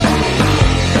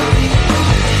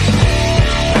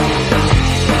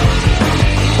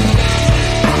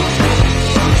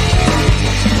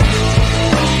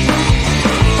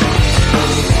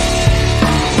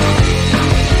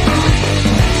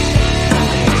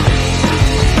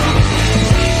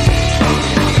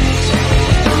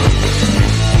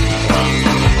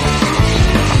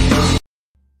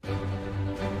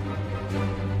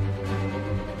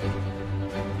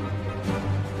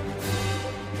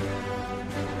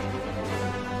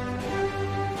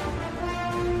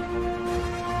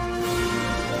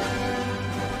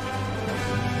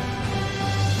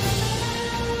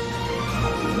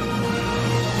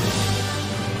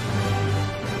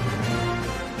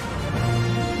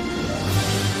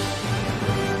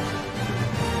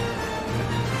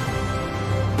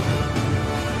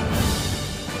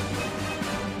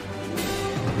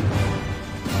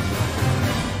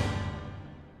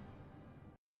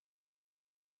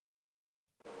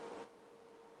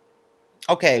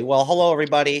Okay, well, hello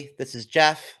everybody. This is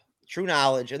Jeff, True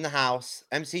Knowledge in the house,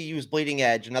 MCU's Bleeding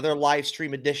Edge, another live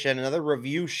stream edition, another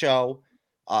review show.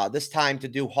 This time to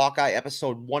do Hawkeye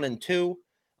episode 1 and 2.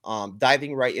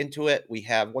 Diving right into it, we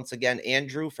have once again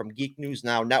Andrew from Geek News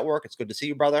Now Network. It's good to see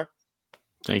you, brother.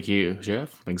 Thank you, Jeff.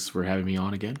 Thanks for having me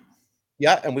on again.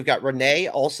 Yeah, and we've got Renee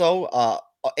also,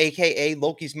 aka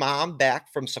Loki's mom,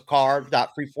 back from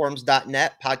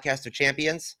sakar.freeforums.net, podcast of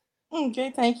champions.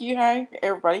 Okay, thank you. Hi,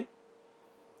 everybody.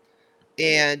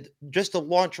 And just to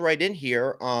launch right in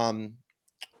here,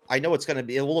 I know it's going to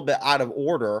be a little bit out of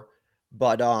order,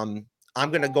 but I'm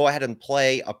going to go ahead and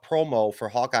play a promo for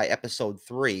Hawkeye episode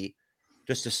 3,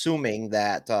 just assuming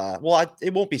that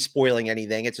it won't be spoiling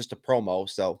anything. It's just a promo,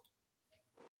 so.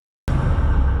 I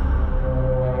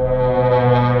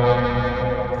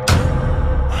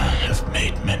have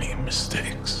made many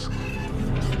mistakes,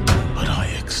 but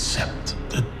I accept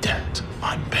the debt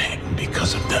I'm paying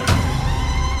because of them.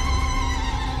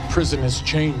 Prison has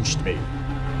changed me.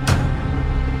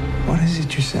 What is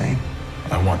it you're saying?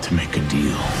 I want to make a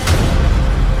deal.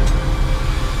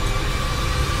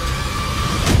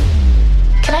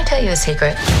 Can I tell you a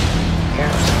secret?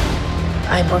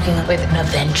 I'm working with an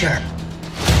Avenger.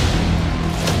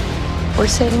 We're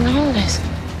saving the holidays.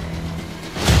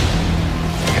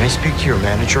 Can I speak to your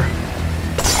manager?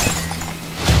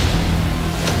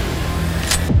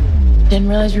 Didn't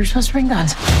realize you were supposed to bring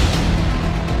guns.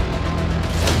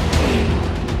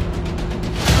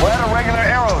 We're out of regular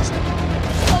arrows.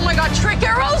 Oh my god, trick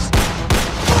arrows?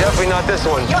 Definitely not this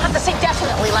one. You don't have to say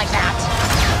definitely like that.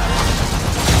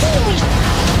 Holy!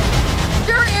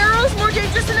 There are arrows more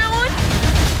dangerous than that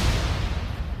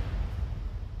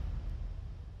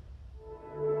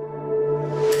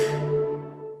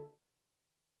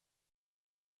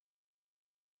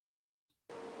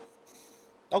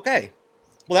one? Okay.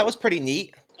 Well, that was pretty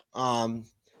neat.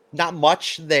 Not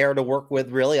much there to work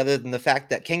with, really, other than the fact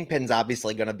that Kingpin's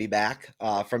obviously going to be back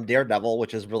from Daredevil,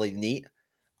 which is really neat.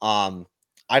 I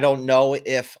don't know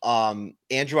if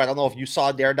Andrew, I don't know if you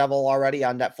saw Daredevil already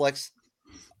on Netflix.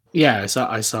 Yeah,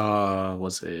 I saw.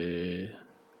 Was it?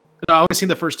 No, I've only seen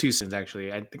the first 2 seasons.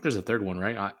 Actually, I think there's a third one,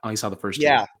 right? I only saw the first 2.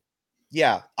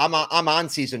 Yeah. I'm on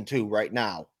season 2 right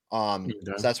now. So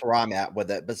that's where I'm at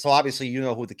with it. But so obviously you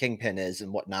know who the Kingpin is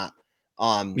and whatnot.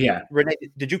 Yeah. Renee,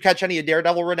 did you catch any of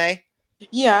Daredevil, Renee?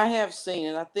 Yeah, I have seen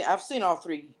it. I've seen all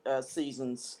 3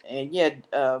 seasons, and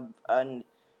and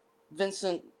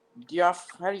Vincent How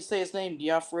do you say his name?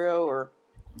 D'Onofrio, or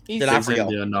he's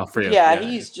D'Onofrio. Yeah,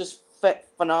 he's just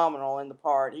phenomenal in the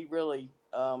part. He really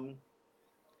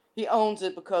he owns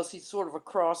it because he's sort of a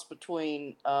cross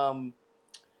between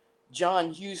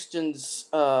John Huston's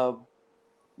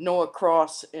Noah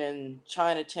Cross in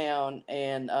Chinatown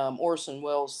and Orson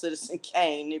Welles' Citizen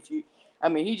Kane.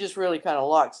 He just really kind of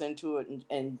locks into it,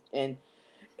 and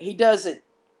he doesn't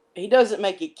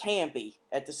make it campy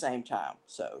at the same time.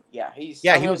 So he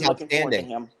really was looking forward to outstanding.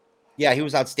 him. Yeah, he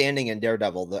was outstanding in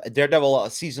Daredevil. The Daredevil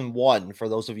season 1, for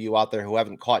those of you out there who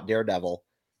haven't caught Daredevil,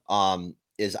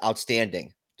 is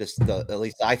outstanding. At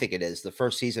least I think it is. The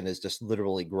first season is just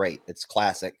literally great. It's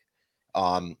classic.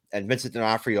 And Vincent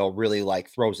D'Onofrio really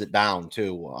throws it down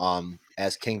too,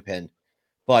 as Kingpin.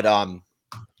 But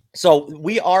so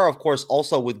we are, of course,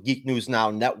 also with Geek News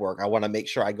Now Network. I want to make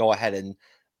sure I go ahead and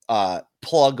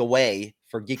plug away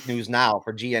for Geek News Now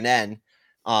for GNN.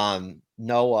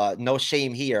 No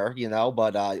shame here,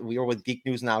 but we are with Geek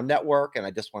News Now Network, and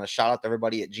I just want to shout out to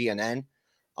everybody at GNN.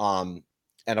 And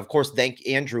of course, thank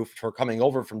Andrew for coming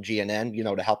over from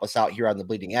GNN, to help us out here on the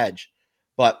Bleeding Edge.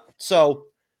 But so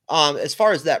as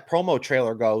far as that promo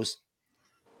trailer goes,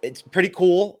 it's pretty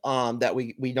cool that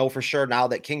we know for sure now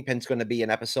that Kingpin's going to be in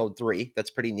episode 3.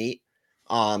 That's pretty neat.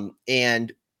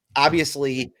 And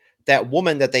obviously that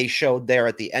woman that they showed there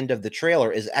at the end of the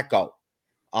trailer is Echo.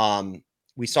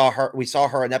 We saw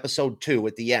her in episode 2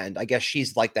 at the end. I guess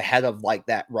she's like the head of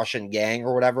that Russian gang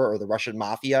or whatever, or the Russian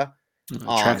mafia.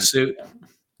 Tracksuit.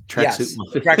 Yes,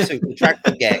 the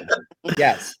tracksuit gang.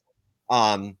 Yes.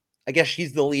 I guess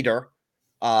she's the leader.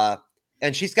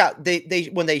 And she's got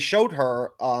they when they showed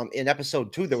her in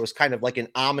episode 2, there was kind of like an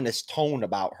ominous tone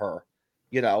about her,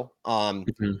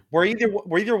 Were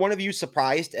either one of you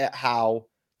surprised at how,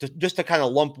 just to kind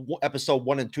of lump episode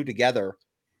 1 and 2 together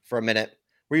for a minute,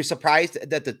 were you surprised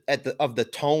that the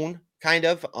tone kind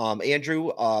of Andrew,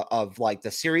 of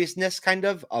the seriousness kind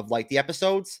of the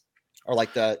episodes, or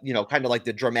the kind of like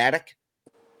the dramatic?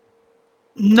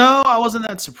 No, I wasn't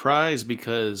that surprised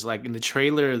because in the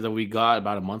trailer that we got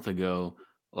about a month ago,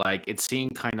 it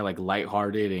seemed kind of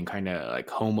lighthearted and kind of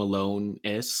Home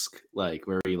Alone-esque,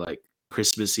 very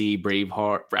Christmassy Die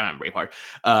Hard /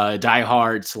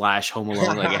 Home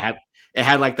Alone. Like it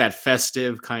had like that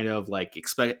festive kind of like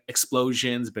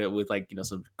explosions, but with like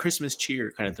some Christmas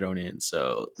cheer kind of thrown in.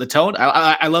 So the tone,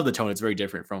 I love the tone. It's very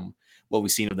different from what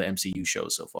we've seen of the MCU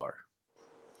shows so far.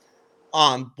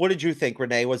 What did you think,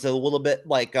 Renee? Was it a little bit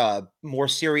like more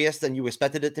serious than you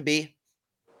expected it to be?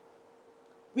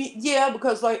 Yeah,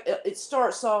 because like it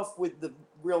starts off with the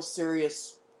real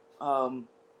serious,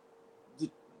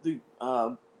 the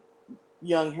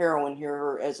young heroine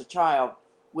here as a child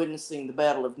witnessing the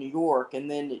Battle of New York, and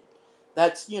then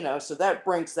that's so that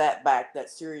brings that back, that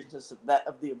seriousness of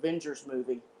the Avengers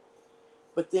movie,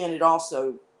 but then it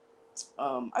also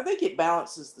I think it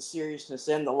balances the seriousness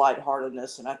and the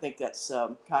lightheartedness, and I think that's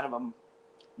kind of a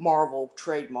Marvel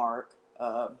trademark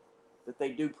that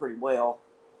they do pretty well.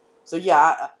 So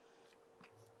yeah,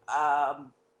 I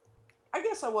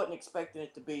guess I wasn't expecting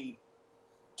it to be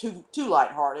too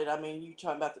lighthearted. I mean, you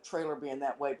talking about the trailer being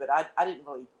that way, but I didn't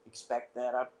really expect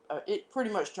that. It pretty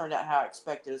much turned out how I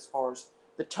expected as far as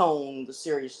the tone, the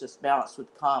seriousness balanced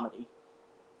with comedy.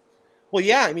 Well,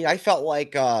 yeah, I mean, I felt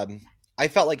like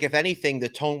if anything, the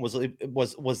tone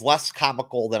was less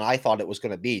comical than I thought it was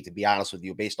going to be. To be honest with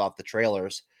you, based off the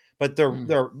trailers, but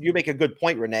you make a good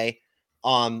point, Renee.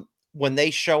 When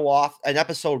they show off in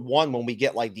episode 1, when we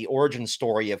get like the origin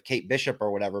story of Kate Bishop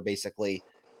or whatever, basically,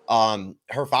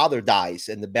 her father dies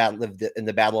in the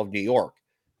Battle of New York,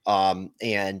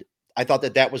 and I thought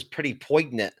that was pretty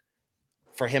poignant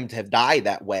for him to have died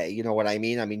that way. You know what I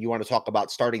mean? I mean, you want to talk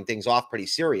about starting things off pretty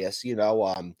serious,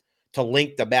 to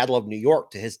link the Battle of New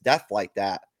York to his death like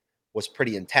that was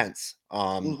pretty intense.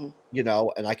 And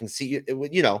I can see it,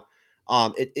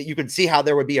 you can see how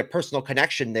there would be a personal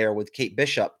connection there with Kate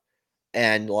Bishop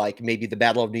and like maybe the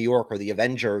Battle of New York or the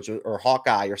Avengers or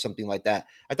Hawkeye or something like that.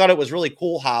 I thought it was really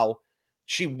cool how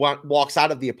she walks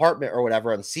out of the apartment or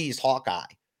whatever and sees Hawkeye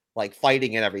like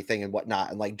fighting and everything and whatnot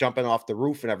and like jumping off the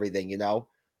roof and everything,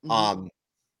 and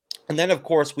then of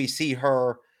course we see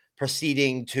her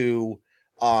proceeding to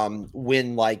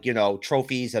win like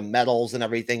trophies and medals and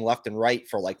everything left and right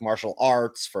for like martial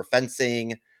arts, for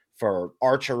fencing, for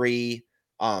archery.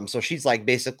 So she's like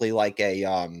basically like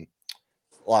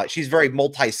she's very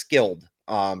multi-skilled.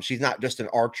 She's not just an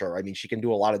archer. I mean, she can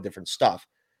do a lot of different stuff.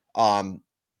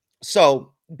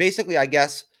 So basically, I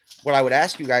guess what I would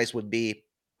ask you guys would be,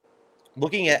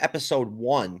 looking at episode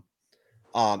 1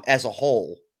 as a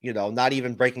whole, not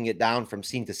even breaking it down from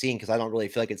scene to scene, because I don't really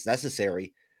feel like it's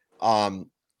necessary.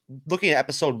 Looking at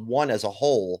episode 1 as a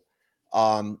whole,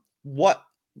 what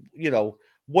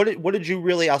did you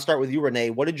really, I'll start with you, Renee.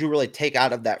 What did you really take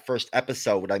out of that first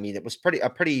episode? I mean, it was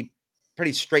pretty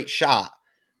straight shot.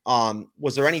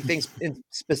 Was there anything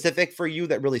specific for you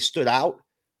that really stood out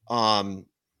in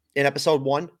episode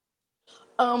 1?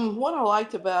 What I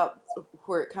liked about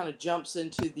where it kind of jumps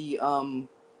into the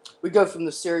we go from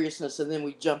the seriousness and then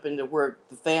we jump into where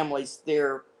the family's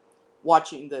there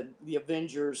watching the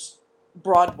Avengers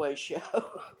Broadway show,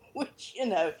 which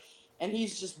and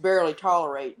he's just barely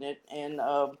tolerating it, and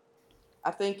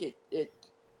I think it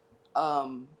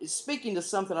is speaking to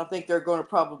something I think they're going to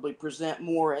probably present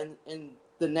more in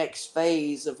the next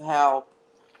phase of how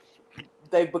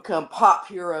they've become pop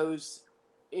heroes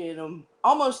in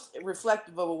almost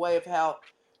reflective of a way of how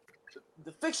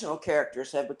the fictional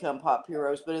characters have become pop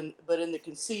heroes, but in the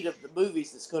conceit of the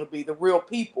movies, it's going to be the real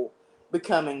people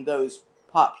becoming those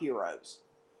pop heroes.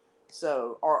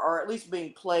 So, or at least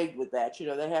being plagued with that.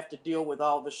 They have to deal with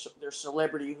all their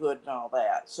celebrityhood and all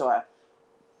that. So I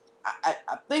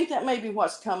think that may be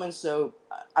what's coming. So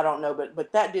I don't know,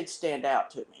 but that did stand out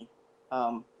to me.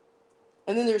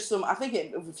 And then there's some, I think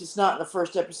if it's not in the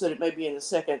first episode, it may be in the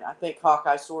second. I think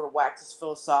Hawkeye sort of waxes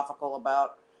philosophical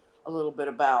about a little bit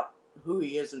about who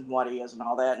he is and what he is and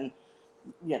all that. And,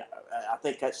 I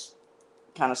think that's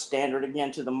kind of standard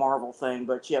again to the Marvel thing.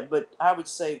 But yeah, but I would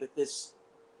say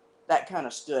that kind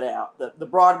of stood out. The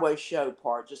Broadway show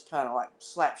part just kind of like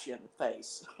slaps you in the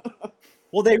face.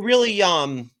 Well, they really,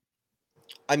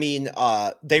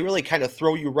 they really kind of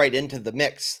throw you right into the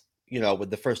mix, with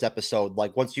the first episode.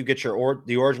 Like once you get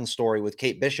the origin story with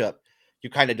Kate Bishop, you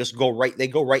kind of just they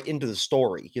go right into the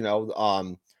story,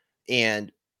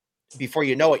 and before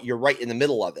you know it, you're right in the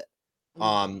middle of it.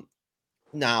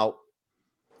 Now,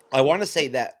 I want to say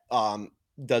that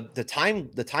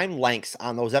the time lengths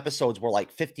on those episodes were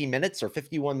like 50 minutes or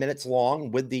 51 minutes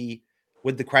long with the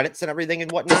credits and everything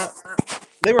and whatnot.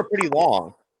 They were pretty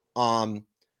long.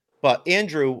 But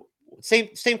Andrew,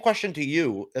 same question to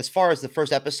you as far as the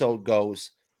first episode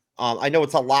goes. I know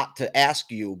it's a lot to ask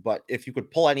you, but if you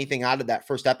could pull anything out of that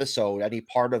first episode, any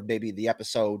part of maybe the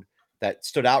episode that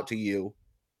stood out to you.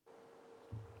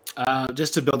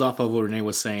 Just to build off of what Renee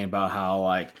was saying about how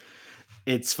like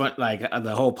it's fun, like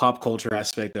the whole pop culture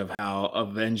aspect of how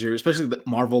Avengers, especially the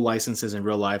Marvel licenses in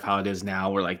real life, how it is now,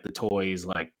 where like the toys,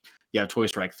 like you have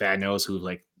toys for like Thanos, who's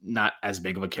like not as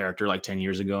big of a character like 10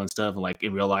 years ago and stuff, and like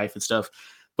in real life and stuff.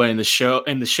 But in the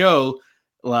show,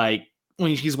 like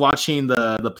when he's watching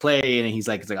the play and he's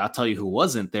like, I'll tell you who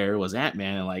wasn't there was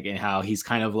Ant-Man, and like and how he's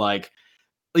kind of like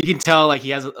you can tell like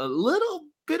he has a little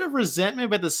bit of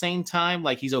resentment, but at the same time,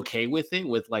 like he's okay with it,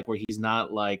 with like where he's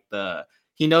not like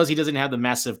he knows he doesn't have the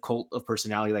massive cult of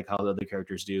personality like how the other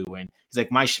characters do. And he's like,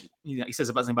 he says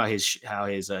something about how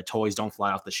his toys don't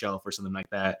fly off the shelf or something like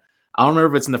that. I don't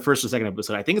remember if it's in the first or second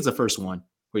episode. I think it's the first one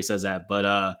where he says that.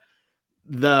 But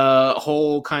the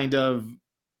whole kind of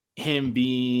him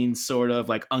being sort of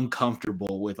like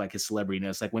uncomfortable with like his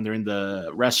celebrityness, like when they're in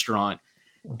the restaurant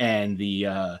and the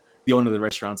owner of the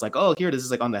restaurant's like, oh, here, this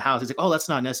is like on the house. He's like, oh, that's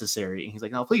not necessary. And he's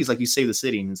like, no, please, like you save the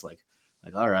city. And it's like,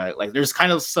 all right, like there's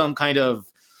kind of some kind of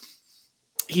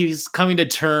he's coming to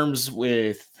terms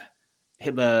with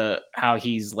how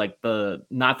he's like the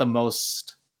not the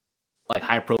most like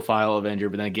high profile Avenger,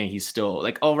 but then again, he's still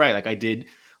like, oh right, like I did,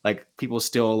 like people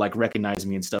still like recognize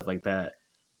me and stuff like that.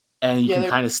 And you can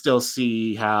kind of still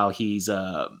see how he's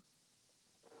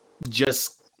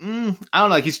just I don't know,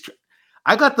 like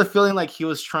I got the feeling like he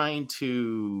was trying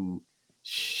to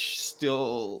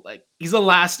still like he's the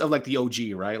last of like the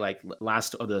OG, right? Like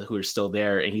last of the who are still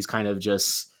there, and he's kind of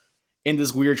just in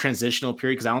this weird transitional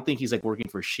period because I don't think he's like working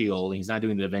for Shield and he's not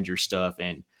doing the Avengers stuff.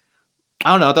 And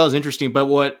I don't know, I thought it was interesting.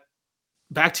 But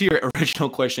back to your original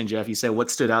question, Jeff, you said what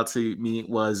stood out to me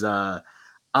was I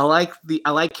like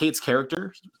Kate's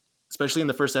character, especially in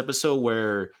the first episode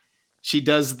where she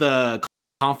does the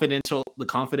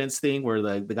confidence thing where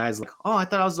the guy's like, oh, I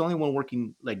thought I was the only one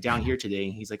working like down here today.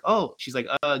 And he's like, oh, she's like,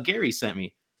 Gary sent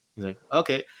me. He's like,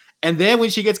 okay. And then when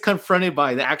she gets confronted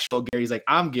by the actual Gary, he's like,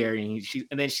 I'm Gary.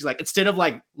 And then she's like, instead of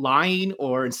like lying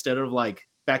or instead of like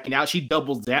backing out, she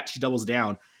doubles down.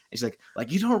 And she's like,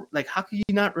 you don't like, how can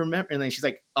you not remember? And then she's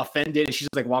like offended and she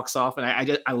just like walks off. And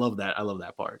I love that. I love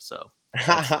that part. So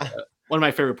that's, one of my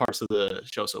favorite parts of the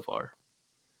show so far.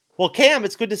 Well, Cam,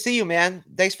 it's good to see you, man.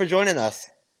 Thanks for joining us.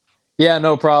 Yeah,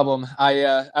 no problem.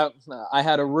 I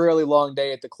had a really long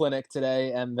day at the clinic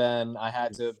today, and then I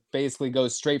had to basically go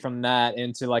straight from that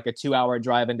into like a 2-hour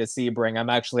drive into Sebring. I'm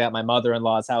actually at my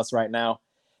mother-in-law's house right now,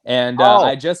 and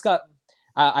I just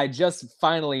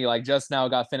finally like just now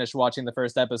got finished watching the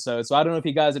first episode. So I don't know if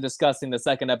you guys are discussing the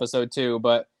second episode too,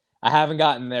 but I haven't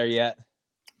gotten there yet.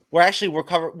 We're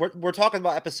talking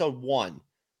about episode 1.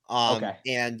 Okay.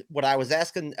 And what I was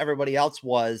asking everybody else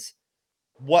was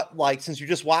what, like, since you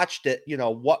just watched it, you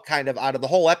know, what kind of out of the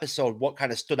whole episode, what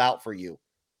kind of stood out for you?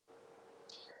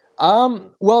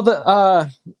 Well,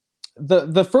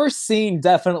 the first scene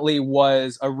definitely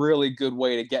was a really good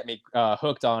way to get me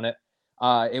hooked on it.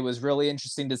 It was really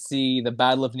interesting to see the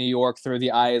Battle of New York through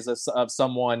the eyes of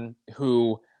someone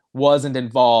who wasn't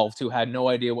involved, who had no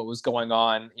idea what was going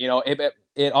on. You know,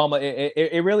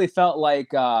 it really felt like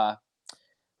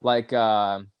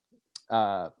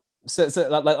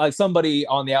somebody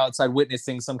on the outside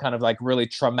witnessing some kind of like really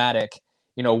traumatic,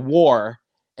 you know, war.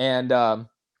 And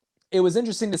it was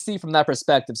interesting to see from that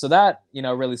perspective. So that, you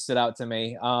know, really stood out to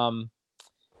me.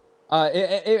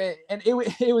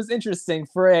 It was interesting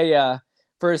for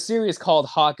a series called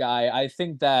Hawkeye. I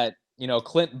think that, you know,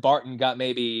 Clint Barton got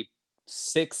maybe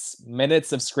 6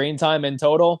 minutes of screen time in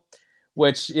total,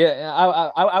 which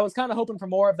I was kind of hoping for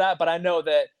more of that, but I know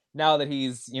that now that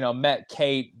he's, you know, met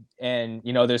Kate and,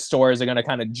 you know, their stories are going to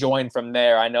kind of join from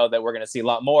there, I know that we're going to see a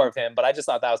lot more of him, but I just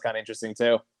thought that was kind of interesting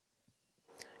too.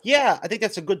 Yeah, I think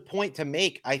that's a good point to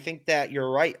make. I think that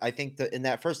you're right. I think that in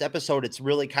that first episode, it's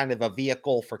really kind of a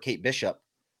vehicle for Kate Bishop.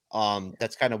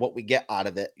 That's kind of what we get out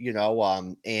of it, you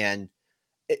know, and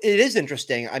it is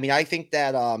interesting. I mean, I think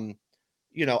that,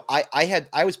 you know,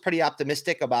 I was pretty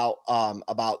optimistic about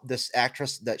this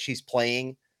actress that she's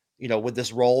playing, you know, with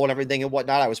this role and everything and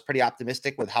whatnot. I was pretty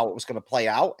optimistic with how it was going to play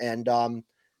out. And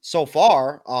so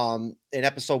far, in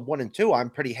episode 1 and 2, I'm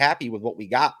pretty happy with what we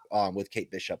got with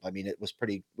Kate Bishop. I mean, it was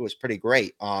pretty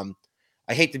great. I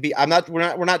hate to be,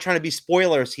 we're not trying to be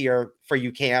spoilers here for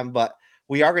you, Cam, but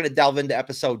we are going to delve into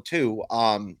episode 2.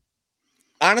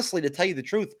 Honestly, to tell you the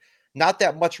truth, not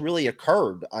that much really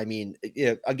occurred. I mean,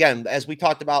 again, as we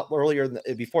talked about earlier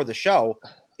before the show,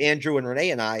 Andrew and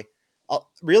Renee and I,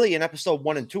 really in episode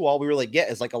 1 and 2, all we really get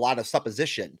is like a lot of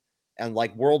supposition and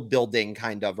like world building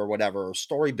kind of, or whatever, or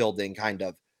story building kind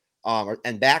of,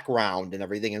 and background and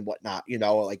everything and whatnot, you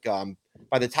know, like,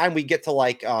 by the time we get to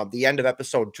like, the end of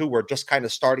episode 2, we're just kind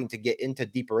of starting to get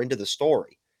deeper into the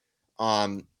story.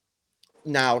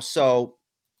 now. So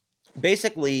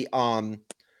basically, Renee,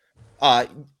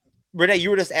 you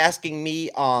were just asking me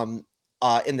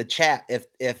in the chat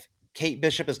if Kate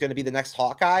Bishop is going to be the next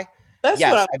Hawkeye. That's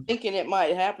Yes, what I'm thinking it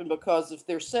might happen, because if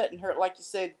they're setting her, like you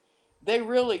said, they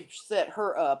really set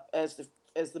her up as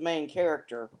the main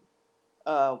character.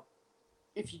 Uh,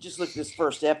 if you just look at this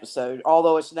first episode,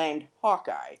 although it's named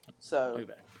Hawkeye, so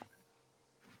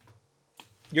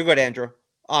you're good, Andrew.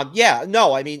 Yeah,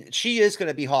 no, I mean she is going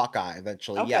to be Hawkeye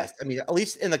eventually. Okay. Yes, I mean at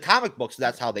least in the comic books,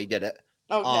 that's how they did it.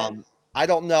 okay. I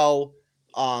don't know,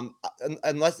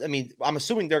 unless I mean I'm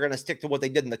assuming they're going to stick to what they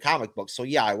did in the comic books. So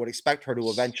yeah, I would expect her to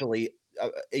eventually,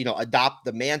 adopt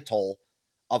the mantle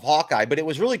of Hawkeye. But it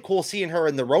was really cool seeing her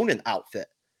in the Ronin outfit.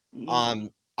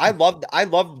 Mhm. I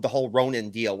loved the whole Ronin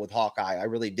deal with Hawkeye. I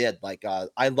really did. Like,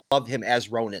 I love him as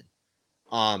Ronin.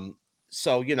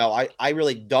 So I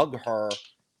really dug her.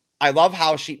 I love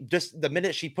how she just the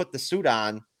minute she put the suit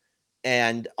on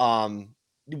and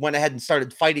went ahead and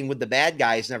started fighting with the bad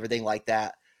guys and everything like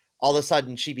that. All of a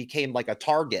sudden, she became like a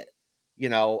target,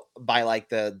 by like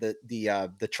the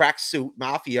tracksuit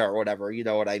mafia or whatever. You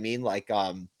know what I mean? Like,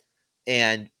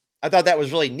 and I thought that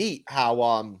was really neat.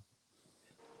 How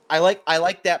I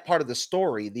like that part of the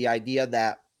story. The idea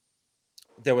that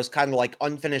there was kind of like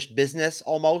unfinished business,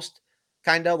 almost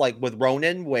kind of like with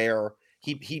Ronin, where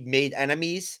he made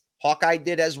enemies. Hawkeye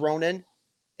did as Ronin,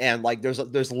 and like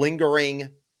there's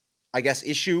lingering, I guess,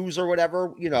 issues or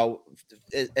whatever,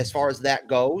 as far as that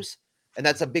goes. And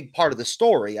that's a big part of the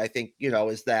story, I think,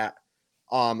 is that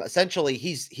essentially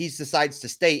he's decides to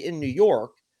stay in New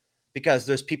York because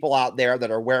there's people out there that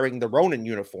are wearing the Ronin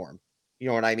uniform. You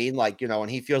know what I mean? Like,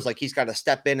 and he feels like he's got to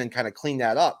step in and kind of clean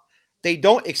that up. They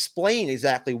don't explain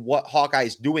exactly what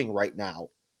Hawkeye's doing right now.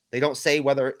 They don't say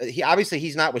whether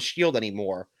he's not with Shield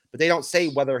anymore, but they don't say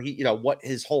whether he, what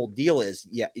his whole deal is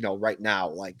yet, right now.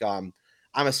 Like, I'm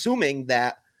assuming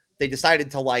that they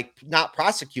decided to like not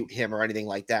prosecute him or anything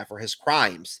like that for his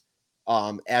crimes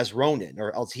as Ronin,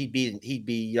 or else he'd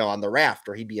be on the raft,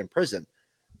 or he'd be in prison.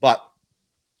 But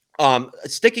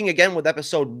sticking again with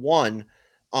episode 1,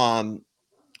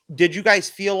 did you guys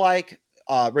feel like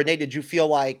Renee, did you feel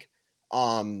like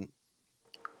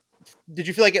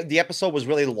the episode was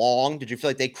really long? Did you feel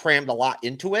like they crammed a lot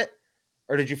into it?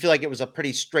 Or did you feel like it was a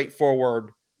pretty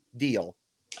straightforward deal?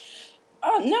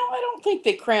 No, I don't think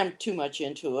they crammed too much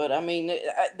into it. I mean,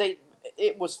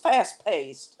 it was fast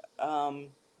paced,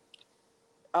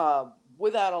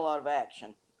 without a lot of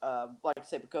action. Like I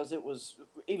said, because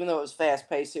even though it was fast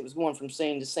paced, it was going from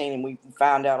scene to scene, and we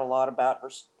found out a lot about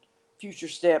her future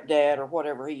stepdad or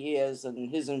whatever he is, and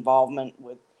his involvement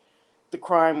with the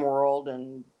crime world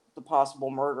and the possible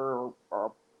murder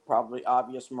or probably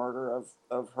obvious murder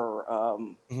of her.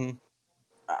 Mhm.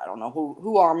 I don't know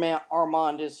who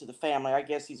Armand is to the family. I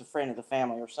guess he's a friend of the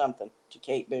family or something to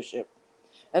Kate Bishop.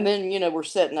 And then we're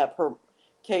setting up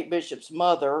Kate Bishop's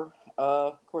mother.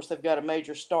 Of course, they've got a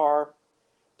major star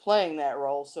playing that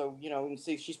role, so we can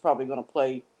see she's probably going to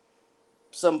play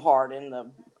some part in the.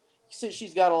 Since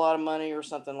she's got a lot of money or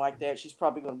something like that, she's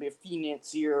probably going to be a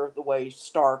financier the way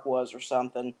Stark was or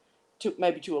something,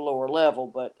 maybe to a lower level.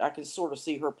 But I can sort of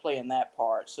see her playing that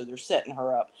part, so they're setting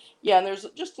her up. Yeah, and there's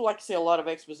just like I say a lot of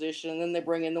exposition, and then they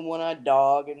bring in the one-eyed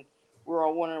dog, and we're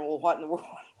all wondering, well, what in the world,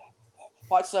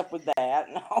 what's up with that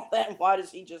and all that? Why does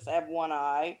he just have one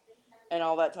eye, and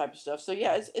all that type of stuff? So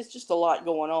yeah, it's just a lot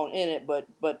going on in it, but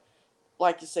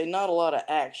like you say, not a lot of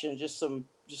action, just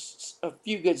a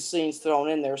few good scenes thrown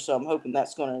in there. So I'm hoping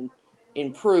that's going to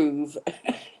improve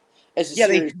as the Yeah,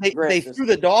 series they progresses. threw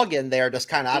the dog in there just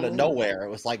kind of out of Mhm. nowhere. It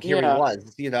was like, here he Yeah. was,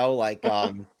 like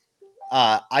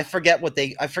I forget what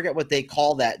they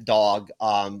call that dog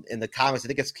in the comics. I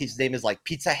think his name is like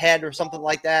Pizza Head or something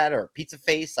like that, or Pizza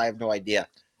Face. I have no idea.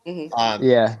 Mhm.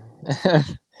 Yeah.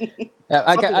 Something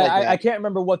like I that. can't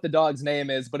remember what the dog's name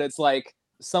is, but it's like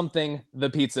something the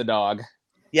pizza dog.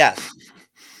 Yes,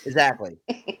 exactly.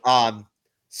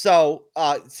 So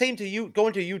same to you,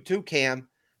 going to you too, Cam.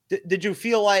 Did you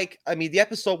feel like, I mean, the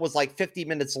episode was like 50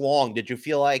 minutes long. Did you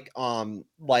feel like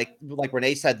like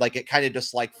Renee said, like it kind of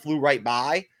just like flew right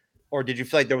by, or did you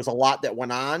feel like there was a lot that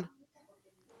went on?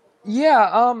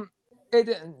 Yeah,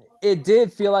 it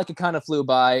did feel like it kind of flew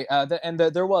by,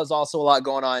 there was also a lot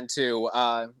going on too.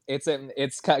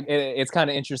 It's kind of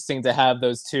interesting to have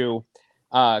those two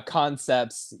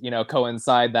concepts,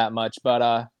 coincide that much.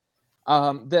 But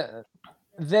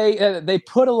they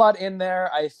put a lot in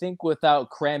there, I think, without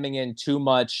cramming in too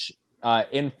much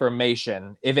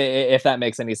information. If that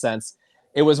makes any sense,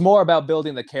 it was more about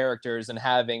building the characters and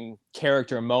having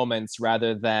character moments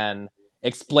rather than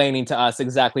explaining to us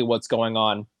exactly what's going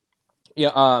on.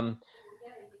 Yeah.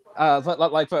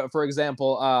 for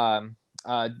example,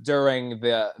 during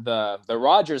the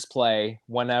Rogers play,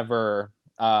 whenever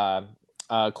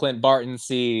Clint Barton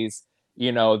sees,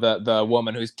 the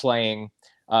woman who's playing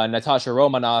Natasha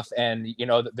Romanoff, and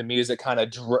the music kind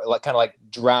of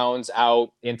drowns out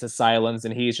into silence,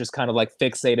 and he's just kind of like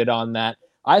fixated on that.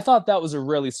 I thought that was a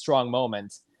really strong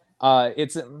moment.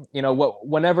 It's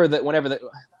whenever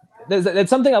that's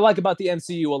something I like about the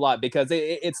MCU a lot, because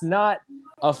it's not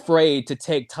afraid to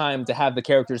take time to have the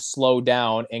characters slow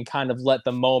down and kind of let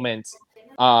the moment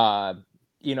let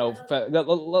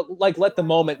the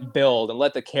moment build, and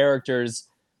let the characters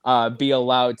be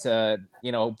allowed to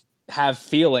have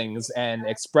feelings and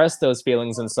express those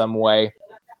feelings in some way.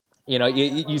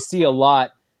 You see a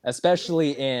lot,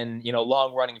 especially in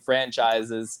long running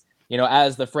franchises,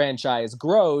 as the franchise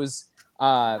grows,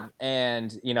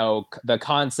 and the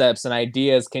concepts and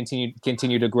ideas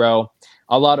continue to grow,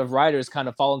 a lot of writers kind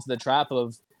of fall into the trap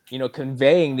of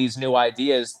conveying these new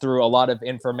ideas through a lot of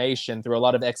information, through a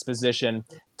lot of exposition,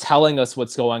 telling us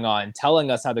what's going on, telling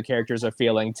us how the characters are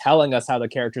feeling, telling us how the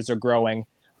characters are growing,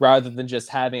 rather than just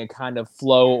having it kind of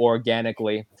flow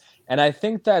organically. And I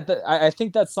think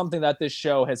that's something that this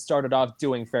show has started off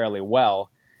doing fairly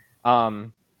well.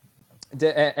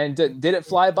 Did it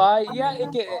fly by? Yeah,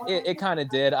 it kind of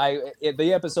did.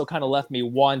 The episode kind of left me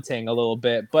wanting a little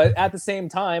bit, but at the same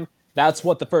time, that's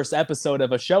what the first episode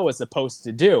of a show is supposed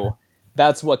to do.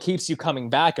 That's what keeps you coming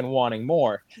back and wanting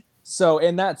more. So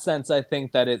in that sense, I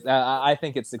think that I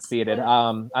think it succeeded.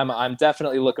 I'm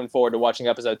definitely looking forward to watching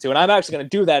episode 2, and I'm actually going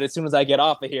to do that as soon as I get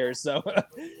off of here. So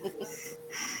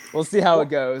we'll see how it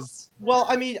goes. Well,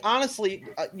 I mean, honestly,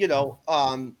 I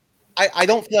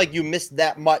don't feel like you missed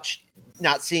that much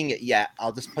not seeing it yet.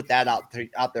 I'll just put that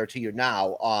out there to you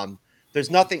now. There's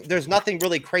nothing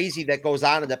really crazy that goes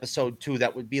on in episode 2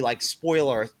 that would be like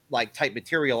spoiler like type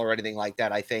material or anything like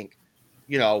that. I think,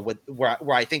 where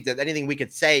I think that anything we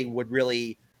could say would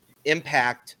really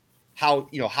impact how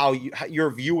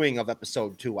your viewing of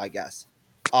episode 2, I guess.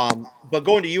 But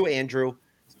going to you, Andrew,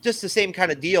 just the same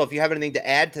kind of deal. If you have anything to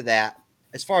add to that,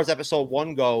 as far as episode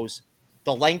 1 goes,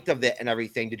 the length of it and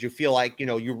everything, did you feel like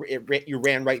you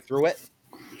ran right through it?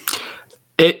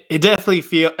 It definitely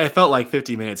felt like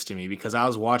 50 minutes to me, because I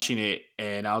was watching it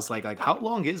and I was like how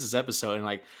long is this episode? And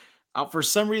like for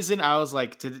some reason I was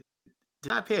like, did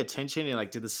I pay attention, and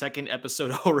like did the second episode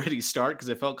already start? Because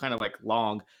it felt kind of like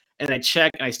long. And I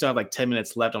checked and I still have like 10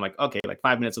 minutes left. I'm like, okay, like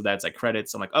 5 minutes of that's like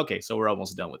credits. I'm like, okay, so we're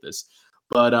almost done with this.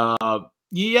 But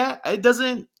yeah, it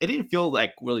didn't feel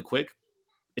like really quick.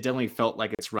 It definitely felt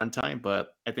like it's runtime,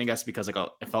 but I think that's because it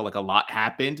felt like a lot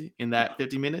happened in that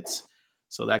 50 minutes.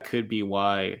 So that could be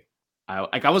why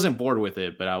I wasn't bored with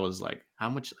it, but I was like, how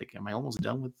much, like, am I almost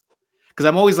done with? Because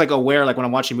I'm always like aware, like when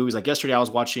I'm watching movies, like yesterday I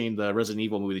was watching the Resident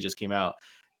Evil movie that just came out,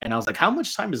 and I was like, how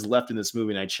much time is left in this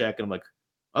movie? And I check and I'm like,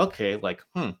 okay, like,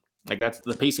 like that's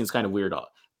the pacing is kind of weird.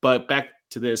 But back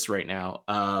to this right now.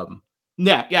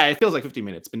 Yeah, it feels like 50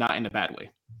 minutes, but not in a bad way.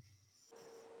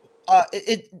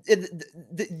 The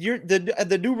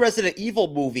new Resident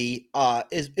Evil movie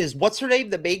is what's her name,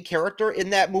 the main character in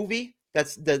that movie?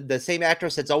 That's the same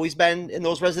actress that's always been in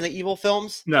those Resident Evil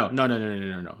films? No.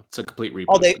 It's a complete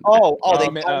reboot.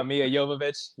 Mia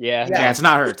Jovovich. Yeah, it's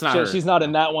not her. It's not her. She's not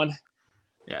in that one.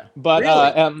 Yeah, but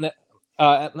really?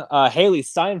 Haley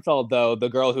Steinfeld, though, the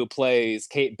girl who plays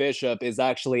Kate Bishop, is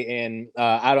actually in.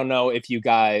 I don't know if you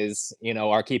guys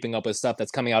are keeping up with stuff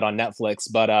that's coming out on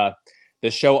Netflix, but the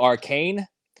show Arcane,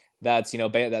 that's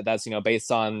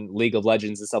based on League of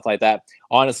Legends and stuff like that.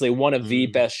 Honestly, one of the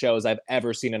best shows I've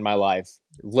ever seen in my life.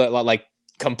 Like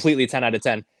completely 10 out of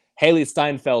 10. Haley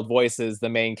Steinfeld voices the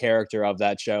main character of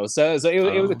that show, so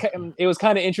it was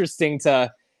kind of interesting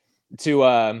to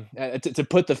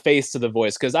put the face to the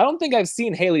voice, because I don't think I've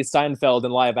seen Haley Steinfeld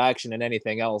in live action in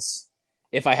anything else.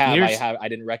 If I have, I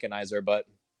didn't recognize her, but.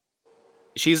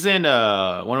 She's in one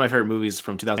of my favorite movies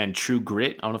from 2010, True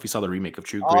Grit. I don't know if you saw the remake of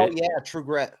True Grit. Oh yeah, True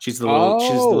Grit. She's the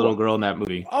little girl in that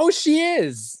movie. Oh, she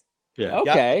is. Yeah.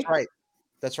 Okay. Yep,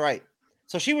 that's right.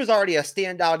 So she was already a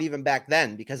standout even back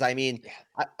then, because I mean,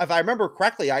 if I remember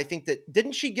correctly, I think that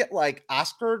didn't she get like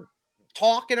Oscar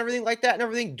talk and everything like that and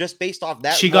everything just based off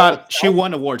that? She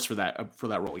won awards for that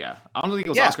role. Yeah. I don't think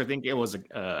it was Oscar. I think it was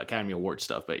Academy Award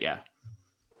stuff, but yeah.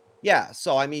 Yeah,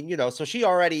 so I mean, so she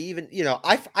already even,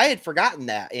 I had forgotten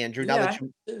that, Andrew. Now that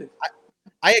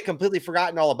I had completely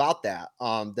forgotten all about that.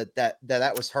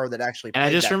 That was her that actually. And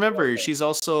I just remember she's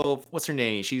also, what's her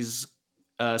name? She's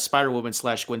Spider-Woman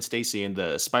 / Gwen Stacy in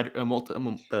the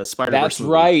Spider-Verse. That's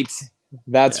movie. Right.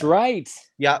 That's right.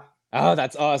 Yeah. Oh,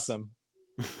 that's awesome.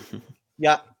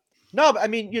 Yeah. No, but I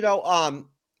mean,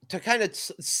 to kind of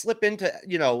slip into,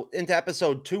 into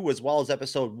episode 2 as well as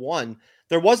episode 1,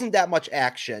 there wasn't that much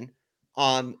action.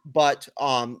 But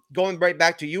going right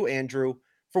back to you, Andrew,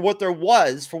 for what there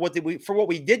was, for what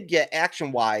we did get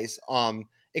action wise,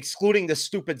 excluding the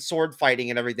stupid sword fighting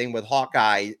and everything with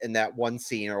Hawkeye in that one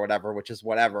scene or whatever, which is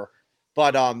whatever.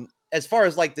 But as far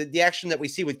as like the action that we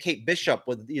see with Kate Bishop,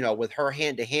 with with her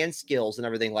hand-to-hand skills and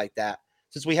everything like that,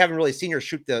 since we haven't really seen her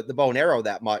shoot the bow and arrow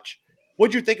that much,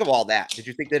 what'd you think of all that? Did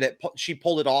you think that she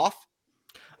pulled it off?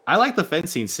 I like the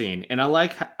fencing scene, and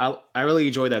I really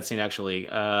enjoyed that scene actually.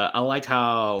 I like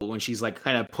how when she's like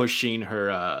kind of pushing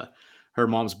her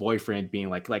mom's boyfriend, being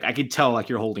like I could tell like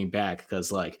you're holding back,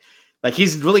 because like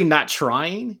he's really not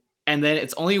trying, and then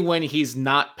it's only when he's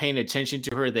not paying attention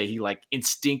to her that he like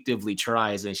instinctively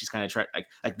tries, and she's kind of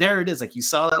like there it is, like you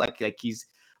saw that, like he's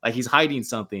hiding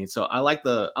something. So I like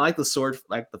the sword,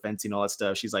 like the fencing, all that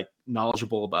stuff. She's like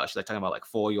knowledgeable about. She's like talking about like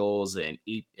foils and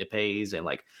epées, and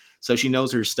like. So she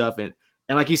knows her stuff, and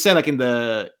like you said, like in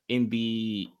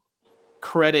the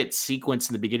credit sequence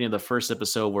in the beginning of the first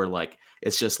episode, where like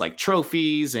it's just like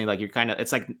trophies, and like you're kind of,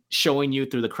 it's like showing you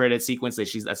through the credit sequence that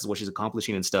that's what she's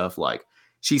accomplishing and stuff. Like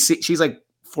she's like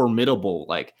formidable.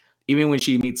 Like even when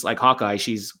she meets like Hawkeye,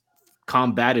 she's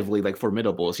combatively like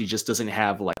formidable. She just doesn't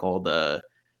have like all the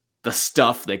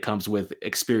stuff that comes with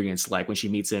experience. Like when she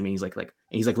meets him, and he's like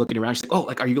looking around, she's like, oh,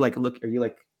 like are you like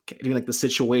doing like the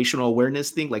situational awareness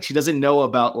thing? Like she doesn't know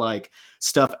about like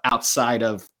stuff outside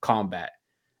of combat,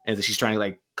 and she's trying to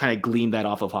like kind of glean that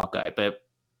off of Hawkeye. But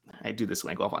I do this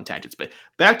when I go off on tangents. But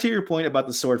back to your point about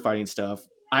the sword fighting stuff,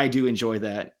 I do enjoy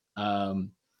that.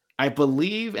 I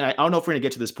believe, and I don't know if we're gonna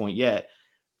get to this point yet,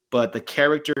 but the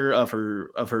character of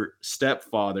her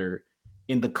stepfather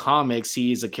in the comics,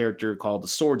 he is a character called the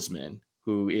Swordsman,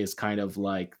 who is kind of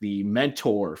like the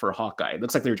mentor for Hawkeye. It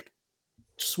looks like they're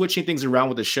switching things around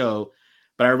with the show,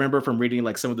 but I remember from reading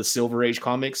like some of the Silver Age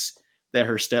comics that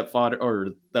her stepfather, or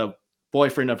the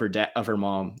boyfriend of her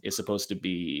mom, is supposed to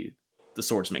be the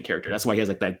Swordsman character. That's why he has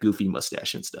like that goofy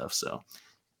mustache and stuff. So,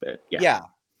 but yeah.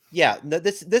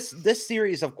 This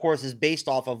series, of course, is based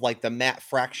off of like the Matt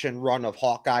Fraction run of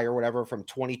Hawkeye or whatever from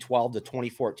 2012 to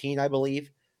 2014, I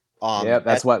believe. Yeah,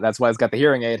 that's why it's got the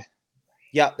hearing aid.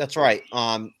 Yeah, that's right.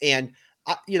 And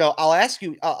I'll ask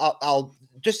you, I'll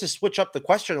just to switch up the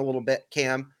question a little bit,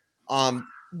 Cam.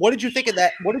 What did you think of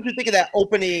that? What did you think of that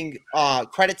opening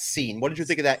credits scene? What did you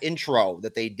think of that intro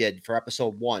that they did for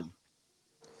episode 1?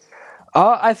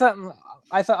 I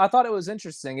thought it was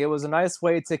interesting. It was a nice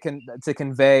way to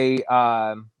convey.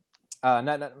 It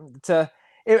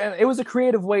was a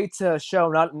creative way to show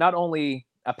not only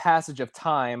a passage of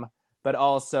time, but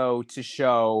also to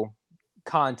show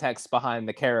context behind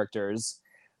the characters.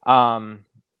 There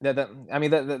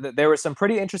were some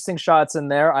pretty interesting shots in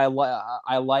there. I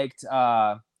liked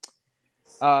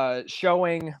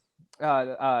showing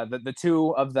the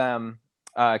two of them,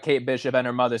 Kate Bishop and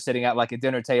her mother, sitting at like a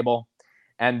dinner table,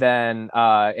 and then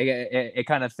it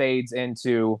kind of fades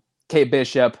into Kate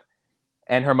Bishop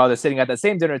and her mother sitting at that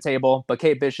same dinner table, but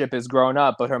Kate Bishop is grown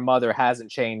up, but her mother hasn't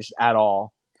changed at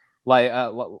all.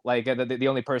 The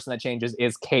only person that changes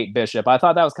is Kate Bishop. I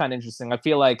thought that was kind of interesting. I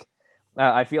feel like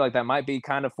that might be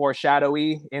kind of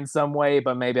foreshadowy in some way,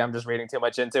 but maybe I'm just reading too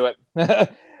much into it.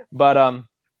 But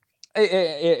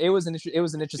it was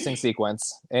an interesting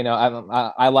sequence.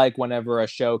 I like whenever a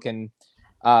show can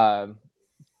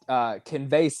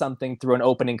convey something through an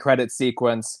opening credit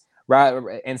sequence,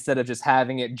 instead of just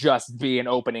having it just be an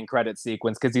opening credit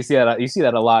sequence, because you see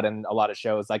that a lot in a lot of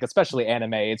shows, like especially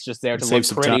anime. It's just there to look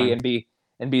pretty and be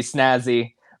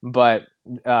snazzy, but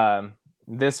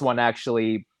this one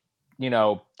actually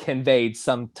conveyed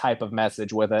some type of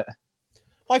message with it.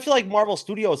 Well, I feel like Marvel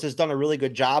Studios has done a really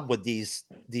good job with these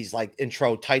like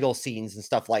intro title scenes and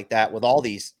stuff like that with all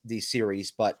these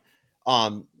series. But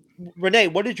Renee,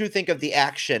 what did you think of the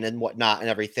action and whatnot and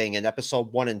everything in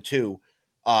episode 1 and 2?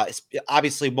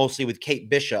 Obviously mostly with Kate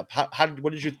Bishop.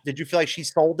 Did you feel like she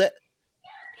sold it?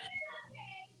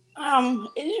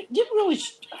 It didn't really.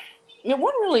 It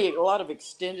wasn't really a lot of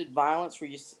extended violence where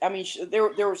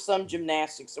there were some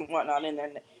gymnastics and whatnot in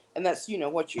there, and that's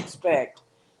what you expect.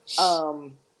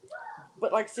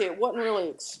 But like I said, it wasn't really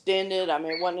extended.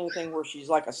 It wasn't anything where she's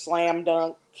like a slam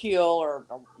dunk kill, or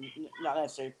not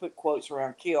necessarily put quotes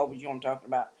around kill, but you know what I'm talking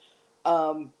about.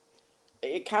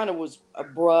 It kind of was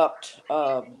abrupt.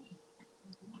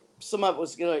 Some of it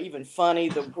was even funny,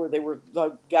 where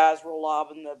the guys were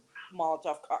lobbing the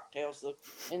Molotov cocktails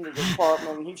into the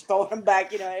apartment, and he's throwing them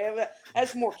back.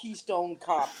 That's more Keystone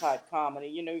Cop type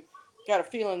comedy. Got a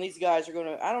feeling these guys are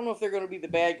gonna. I don't know if they're gonna be the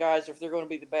bad guys, or if they're gonna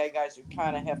be the bad guys who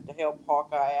kind of have to help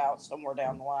Hawkeye out somewhere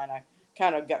down the line. I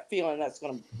kind of got feeling that's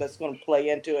gonna play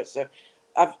into it. So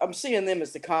I'm seeing them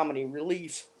as the comedy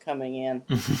relief coming in.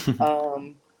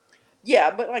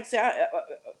 Yeah, but like I said,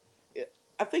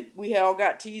 I think we all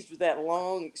got teased with that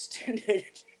long extended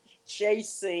chase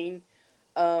scene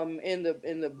in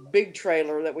the big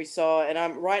trailer that we saw, and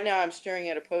I'm staring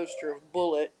at a poster of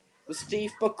Bullet with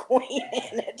Steve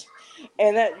McQueen in it,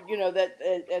 and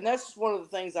and that's one of the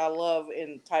things I love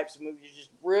in types of movies, just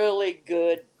really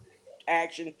good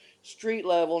action, street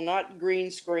level, not green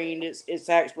screened. It's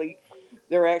actually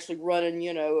they're actually running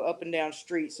up and down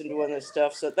streets and doing this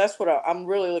stuff. So that's what I'm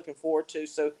really looking forward to.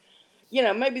 So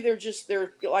maybe they're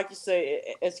like you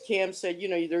say, as Cam said,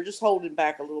 they're just holding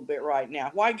back a little bit right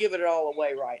now. Why give it all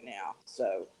away right now?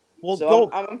 So Well, so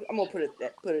go. I'm gonna put it.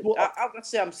 Well, I'll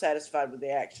say I'm satisfied with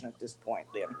the action at this point.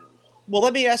 Then. well,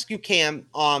 let me ask you, Cam.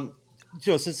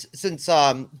 Since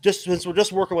we're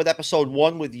just working with episode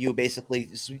 1 with you, basically,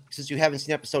 since you haven't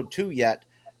seen episode 2 yet,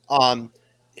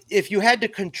 if you had to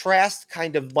contrast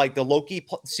kind of like the Loki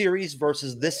series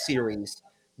versus this series,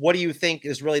 what do you think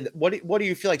is really what do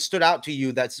you feel like stood out to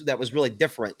you that was really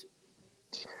different?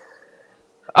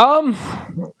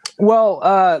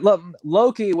 Well,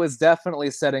 Loki was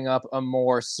definitely setting up a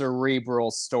more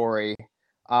cerebral story.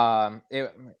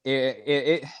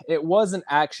 It wasn't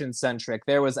action centric.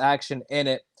 There was action in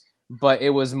it, but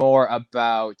it was more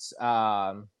about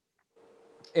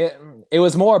it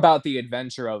was more about the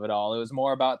adventure of it all. It was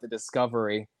more about the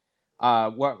discovery.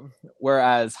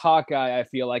 Whereas Hawkeye, I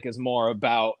feel like, is more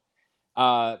about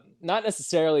not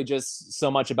necessarily just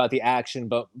so much about the action,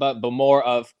 but more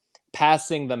of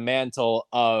passing the mantle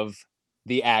of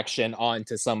the action on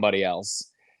to somebody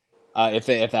else. If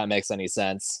that makes any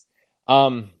sense.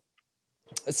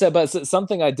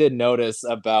 Something I did notice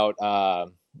about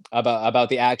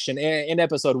the action in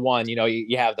episode 1,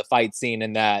 you have the fight scene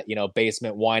in that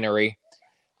basement winery.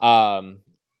 The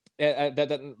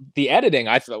editing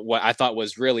I thought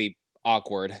was really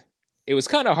awkward. It was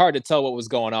kind of hard to tell what was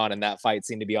going on in that fight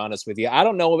scene, to be honest with you. I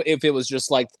don't know if it was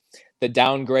just like the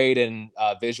downgrade in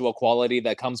visual quality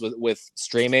that comes with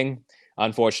streaming.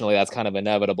 Unfortunately, that's kind of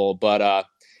inevitable. But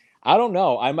I don't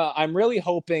know. I'm really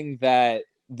hoping that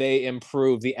they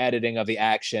improve the editing of the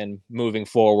action moving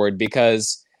forward,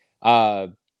 because I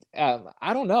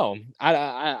don't know.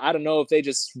 I don't know if they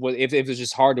just if it was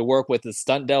just hard to work with the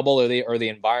stunt double or the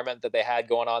environment that they had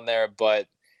going on there, but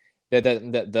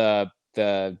the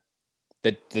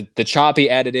choppy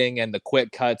editing and the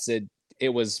quick cuts, it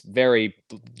was very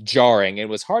jarring. It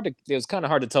was kind of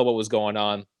hard to tell what was going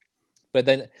on. But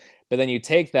then you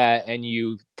take that and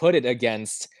you put it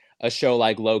against a show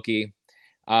like Loki.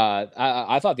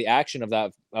 I thought the action of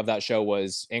that show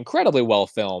was incredibly well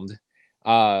filmed.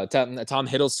 Tom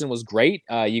Hiddleston was great.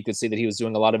 You could see that he was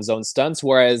doing a lot of his own stunts,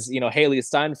 whereas Haley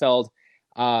Steinfeld,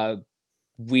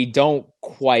 we don't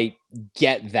quite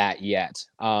get that yet.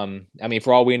 I mean,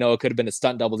 for all we know, it could have been a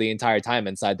stunt double the entire time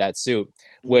inside that suit,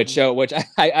 which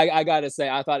I gotta say,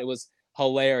 I thought it was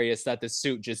hilarious that the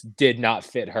suit just did not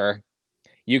fit her.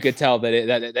 You could tell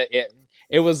that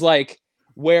it was like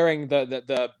wearing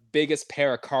the biggest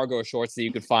pair of cargo shorts that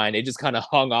you could find. It just kind of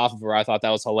hung off of her. I thought that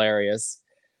was hilarious.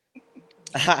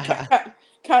 Kind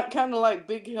of like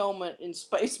Big Helmet in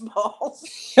Spaceballs.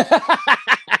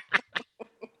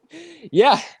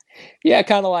 Yeah,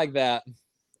 kind of like that.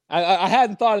 I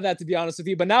hadn't thought of that, to be honest with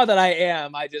you, but now that I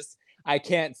am, I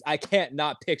can't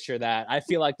not picture that. I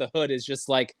feel like the hood is just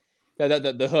like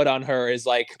the hood on her is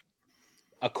like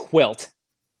a quilt.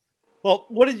 Well,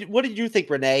 what did you think,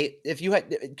 Renee? If you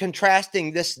had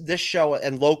contrasting this show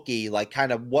and Loki, like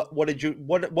kind of what would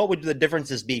the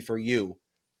differences be for you?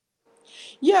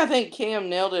 Yeah, I think Cam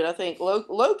nailed it. I think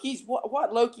Loki's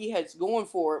what Loki has going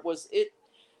for it was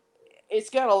it's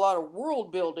got a lot of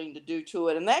world building to do to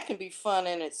it, and that can be fun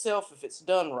in itself if it's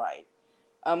done right.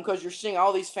 Because you're seeing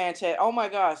all these fantastic. Oh my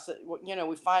gosh,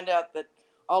 we find out that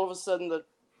all of a sudden the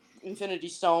Infinity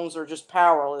Stones are just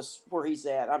powerless where he's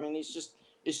at. I mean, it's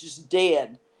just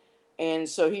dead, and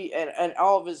so he and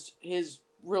all of his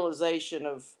realization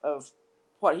of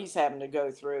what he's having to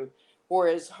go through.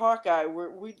 Whereas Hawkeye,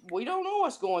 we don't know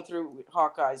what's going through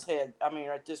Hawkeye's head. I mean,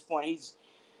 at this point,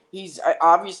 he's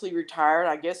obviously retired.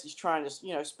 I guess he's trying to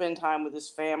spend time with his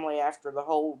family after the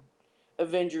whole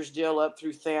Avengers deal up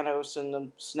through Thanos and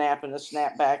the snap and the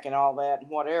snapback and all that and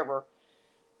whatever.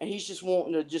 And he's just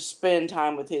wanting to just spend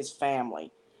time with his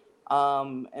family.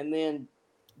 And then,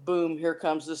 boom, here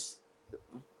comes this.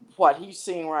 What he's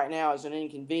seeing right now is an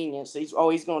inconvenience. He's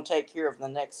going to take care of the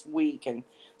next week, and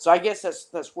so I guess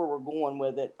that's where we're going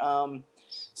with it.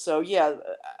 So yeah,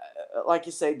 like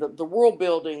you say, the world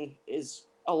building is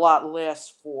a lot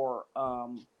less for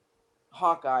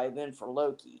Hawkeye than for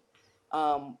Loki.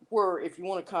 Where if you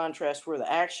want to contrast where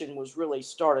the action was really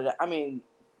started, I mean,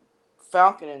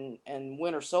 Falcon and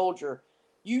Winter Soldier,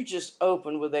 you just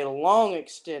opened with a long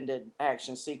extended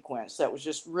action sequence that was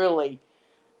just really,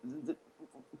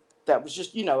 that was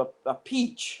just, you know, a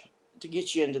peach to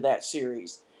get you into that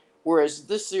series. Whereas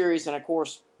this series, and of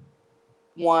course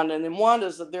Wanda, and then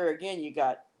Wanda's there again, you've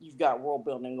got world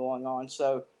building going on.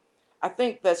 So I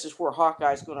think that's just where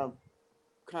Hawkeye's going to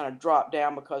kind of drop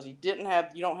down, because you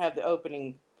don't have the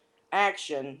opening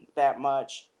action that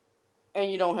much,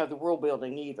 and you don't have the world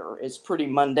building either. It's pretty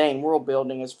mundane world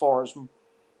building as far as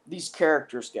these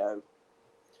characters go.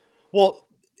 Well,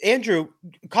 Andrew,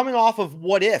 coming off of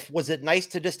What If, was it nice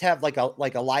to just have like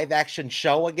a live action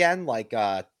show again? Like,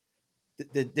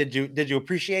 did you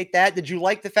appreciate that? Did you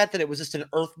like the fact that it was just an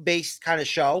Earth based kind of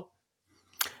show?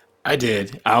 I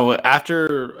did.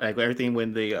 After like everything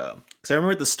when they, because I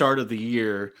remember at the start of the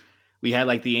year, we had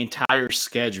like the entire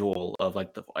schedule of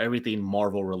like everything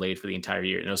Marvel related for the entire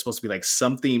year, and it was supposed to be like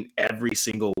something every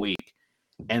single week.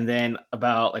 And then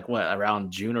about like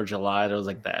around June or July, there was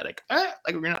like that, like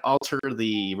we're gonna alter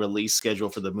the release schedule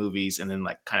for the movies, and then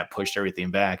like kind of pushed everything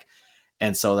back.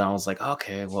 And so then I was like,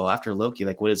 okay, well after Loki,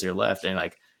 like what is there left? And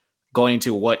like going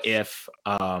into What If,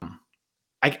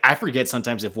 I forget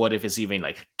sometimes if What If is even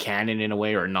like canon in a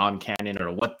way or non-canon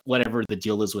or whatever the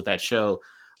deal is with that show.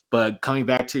 But coming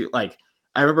back to like,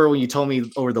 I remember when you told me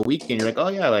over the weekend, you're like, oh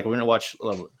yeah, like we're gonna watch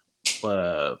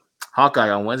Hawkeye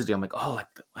on Wednesday. I'm like, oh,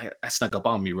 like I snuck up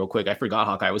on me real quick. I forgot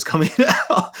Hawkeye was coming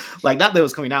out. Like not that it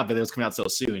was coming out, but it was coming out so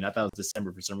soon. I thought it was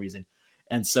December for some reason.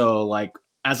 And so like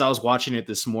as I was watching it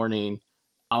this morning,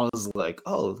 I was like,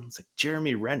 oh, it's like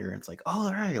Jeremy Renner. It's like, oh,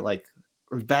 all right, like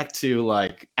we're back to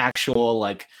like actual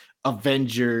like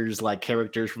Avengers like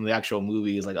characters from the actual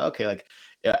movies. Like, okay, like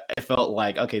yeah, it felt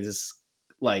like okay, this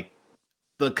like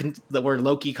the where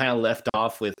Loki kind of left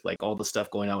off with like all the stuff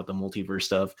going on with the multiverse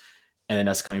stuff, and then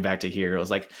us coming back to here. It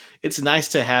was like it's nice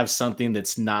to have something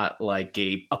that's not like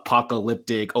a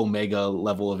apocalyptic Omega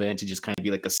level event, to just kind of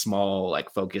be like a small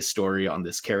like focused story on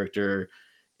this character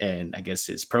and I guess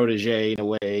his protege in a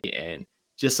way, and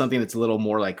just something that's a little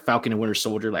more like Falcon and Winter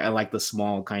Soldier. Like I like the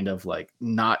small kind of like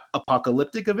not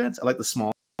apocalyptic events. I like the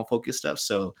small focus stuff.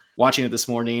 So watching it this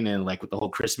morning and like with the whole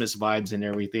Christmas vibes and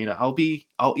everything, I'll be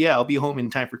home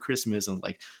in time for Christmas, and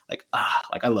like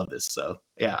I love this. So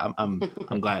yeah, I'm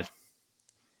glad.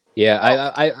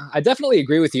 Yeah, I definitely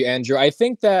agree with you, Andrew. I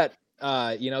think that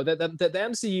you know that the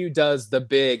MCU does the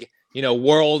big, you know,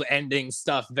 world-ending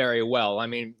stuff very well. I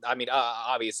mean,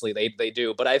 obviously they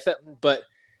do, but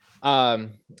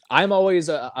I'm always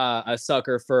a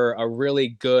sucker for a really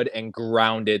good and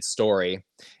grounded story,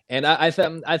 and I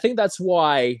think that's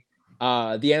why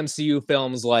the MCU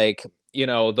films like, you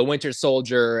know, The Winter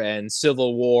Soldier and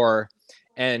Civil War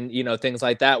and, you know, things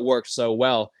like that work so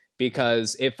well,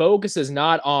 because it focuses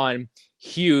not on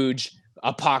huge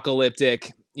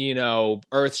apocalyptic, you know,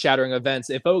 earth-shattering events.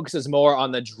 It focuses more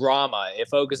on the drama. It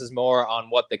focuses more on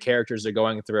what the characters are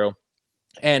going through,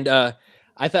 and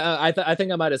I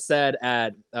think I might have said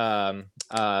at the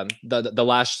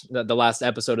last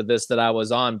episode of this that I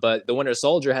was on, but The Winter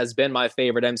Soldier has been my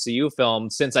favorite MCU film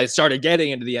since I started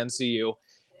getting into the MCU,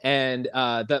 and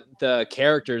the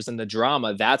characters and the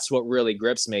drama, that's what really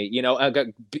grips me. You know,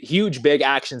 huge big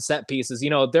action set pieces,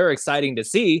 you know, they're exciting to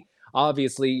see.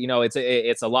 Obviously, you know, it's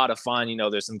a lot of fun. You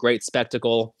know, there's some great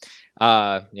spectacle.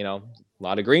 You know, a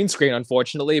lot of green screen,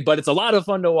 unfortunately, but it's a lot of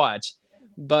fun to watch.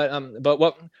 But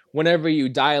whenever you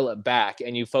dial it back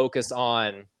and you focus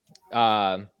on,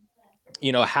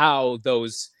 you know, how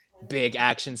those big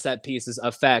action set pieces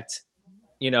affect,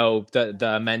 you know,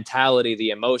 the mentality, the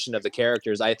emotion of the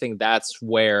characters, I think that's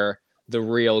where the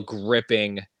real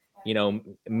gripping, you know,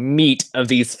 meat of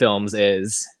these films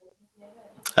is.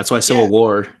 That's why Civil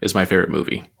War is my favorite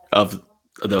movie. Of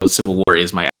those, Civil War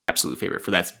is my absolute favorite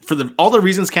for that. For all the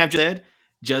reasons Cam said,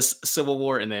 just Civil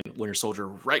War and then Winter Soldier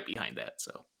right behind that.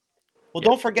 So, well,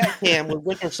 don't forget, Cam, with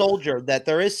Winter Soldier, that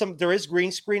there is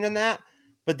green screen in that,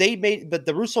 but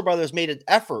the Russo brothers made an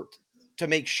effort to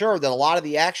make sure that a lot of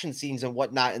the action scenes and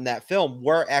whatnot in that film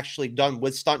were actually done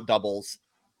with stunt doubles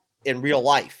in real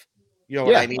life. You know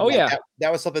what I mean? Oh, yeah.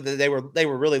 That was something that they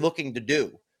were really looking to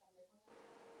do.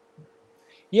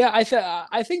 Yeah,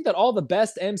 I think that all the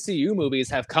best MCU movies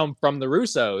have come from the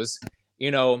Russos.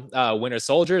 You know, Winter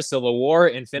Soldier, Civil War,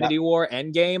 Infinity War,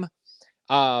 Endgame.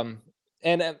 And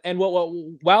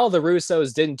while the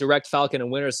Russos didn't direct Falcon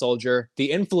and Winter Soldier, the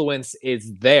influence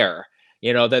is there.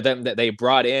 You know, that they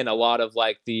brought in a lot of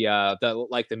like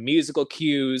the musical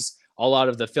cues, a lot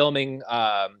of the filming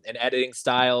and editing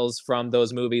styles from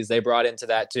those movies they brought into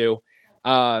that too.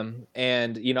 And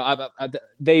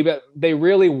they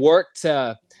really work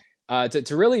to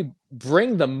really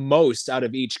bring the most out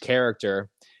of each character,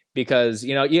 because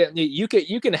you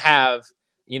can have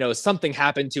something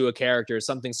happen to a character,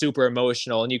 something super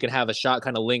emotional, and you can have a shot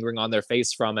kind of lingering on their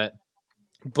face from it.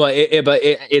 But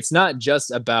it's not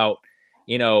just about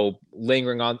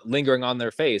lingering on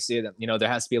their face. There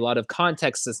has to be a lot of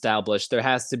context established. There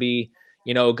has to be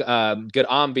good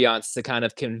ambiance to kind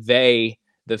of convey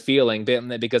the feeling,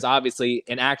 because obviously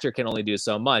an actor can only do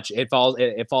so much. It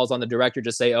falls on the director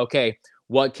to say, okay,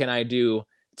 what can I do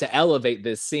to elevate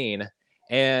this scene?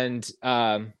 And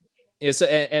some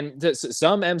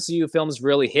MCU films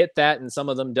really hit that, and some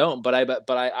of them don't. But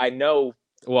I know,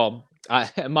 well,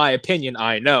 in my opinion,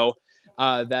 I know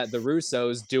that the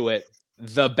Russos do it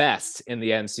the best in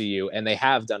the MCU, and they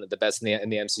have done it the best in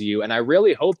the MCU. And I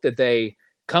really hope that they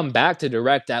come back to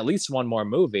direct at least one more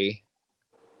movie.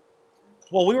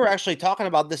 Well, we were actually talking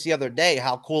about this the other day,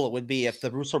 how cool it would be if the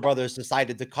Russo brothers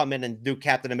decided to come in and do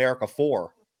Captain America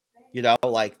 4.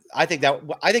 I think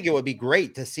it would be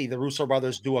great to see the Russo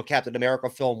brothers do a Captain America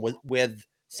film with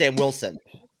Sam Wilson.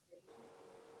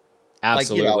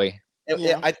 Absolutely.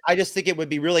 I just think it would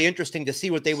be really interesting to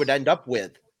see what they would end up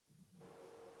with.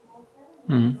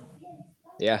 Mm-hmm.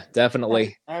 Yeah,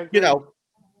 definitely. Oh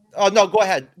no, go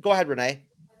ahead, Renee.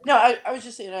 No, I was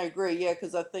just saying I agree. Yeah,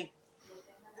 because I think,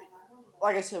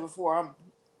 like I said before,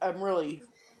 I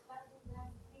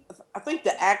think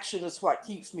the action is what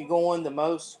keeps me going the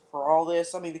most for all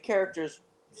this. I mean, the characters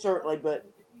certainly, but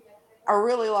I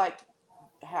really like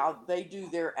how they do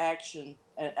their action.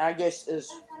 And I guess as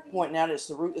pointing out,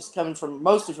 it's coming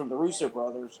mostly from the Russo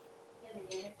brothers,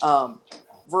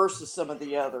 versus some of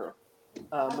the other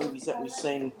movies that we've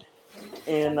seen,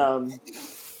 and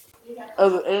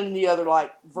the other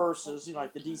like versus,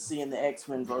 like the DC and the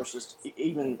X-Men versus.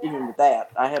 Even with that,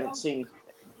 I haven't seen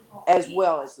as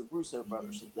well as the Russo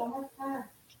brothers have done.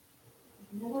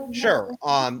 Sure.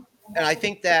 And I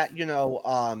think that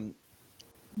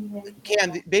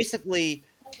Cam, basically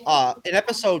in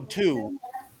episode 2,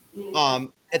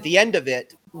 at the end of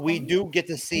it, we do get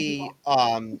to see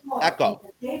Echo,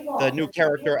 the new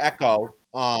character Echo.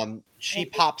 She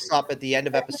pops up at the end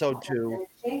of episode 2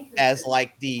 as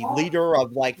like the leader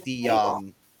of like the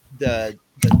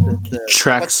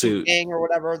tracksuit gang or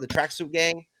whatever, the tracksuit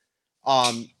gang.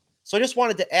 So I just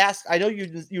wanted to ask. I know you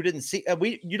didn't see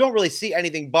you don't really see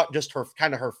anything but just her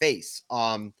face,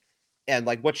 and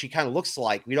like what she kind of looks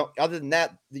like. We don't, other than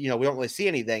that, we don't really see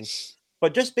anything.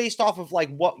 But just based off of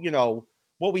like what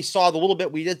we saw, the little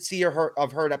bit we did see of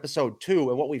her in episode 2,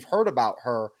 and what we've heard about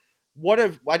her.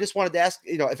 I just wanted to ask,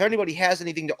 if anybody has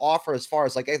anything to offer as far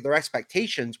as like their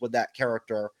expectations with that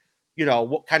character,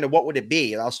 what would it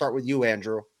be? And I'll start with you,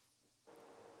 Andrew.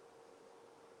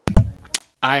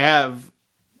 I have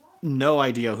no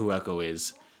idea who Echo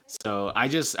is. So I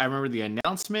remember the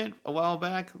announcement a while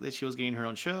back that she was getting her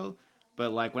own show.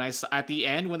 But like when I saw at the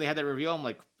end, when they had that reveal, I'm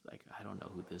like, I don't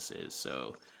know who this is.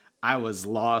 So I was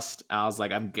lost. I was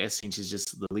like, I'm guessing she's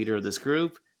just the leader of this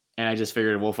group. And I just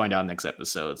figured we'll find out next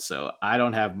episode. So I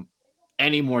don't have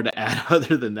any more to add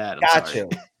other than that. Got you.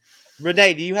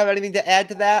 Renee, do you have anything to add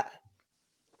to that?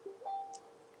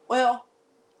 Well,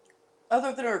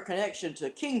 other than her connection to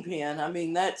Kingpin, I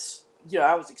mean, that's,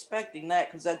 I was expecting that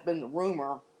because that's been the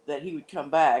rumor that he would come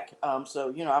back.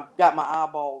 So, I've got my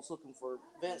eyeballs looking for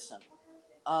Vincent.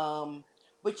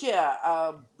 But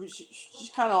yeah,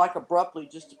 she's kind of like abruptly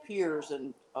just appears.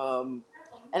 And I'm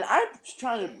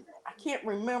trying to, I can't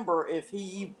remember if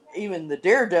even the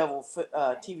Daredevil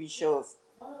TV show of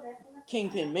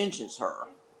Kingpin mentions her.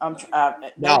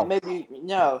 No. Maybe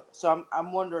no. So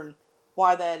I'm wondering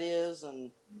why that is,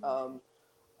 and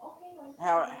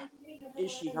how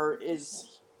is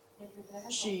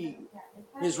she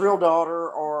his real daughter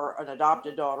or an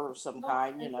adopted daughter of some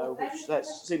kind? Which that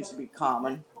seems to be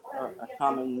common, a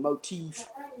common motif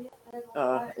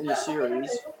in the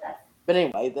series. But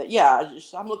anyway,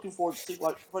 I'm looking forward to see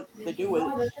what they do with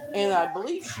it. And I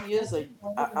believe she is a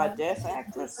deaf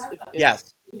actress.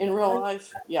 Yes. In real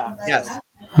life, yeah. Yes.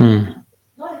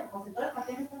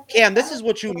 Cam, this is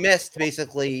what you missed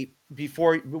basically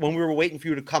when we were waiting for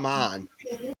you to come on.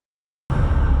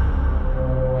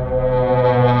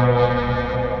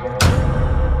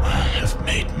 I have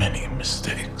made many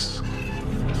mistakes,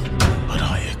 but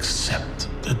I accept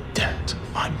the debt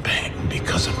I'm paying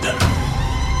because of them.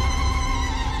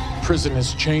 Prison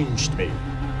has changed me.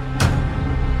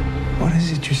 What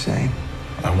is it you're saying?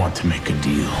 I want to make a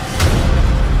deal.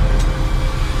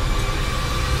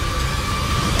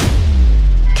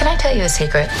 Can I tell you a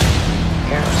secret?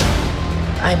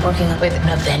 I'm working with an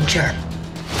Avenger.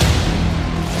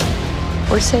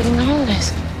 We're saving the holidays.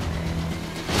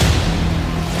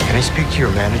 Can I speak to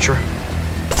your manager?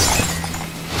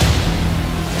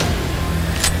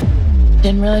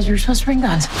 Didn't realize you were supposed to bring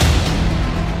guns.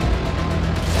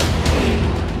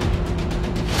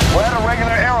 We're out of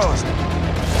regular arrows.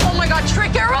 Oh my God,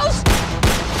 trick arrows?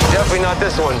 Definitely not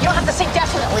this one. You don't have to say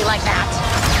definitely like that.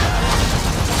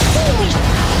 Holy!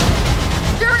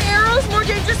 There are arrows more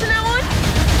dangerous than that one?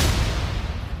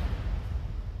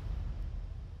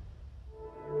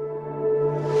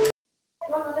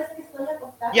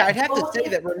 Yeah, I'd have to say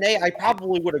that, Renee, I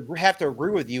probably would have to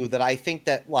agree with you that I think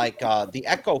that the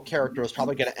Echo character is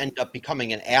probably going to end up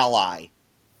becoming an ally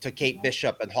to Kate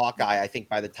Bishop and Hawkeye, I think,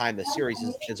 by the time the series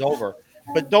is over.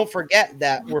 But don't forget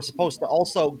that we're supposed to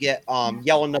also get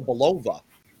Yelena Belova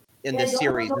in this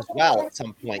series as well at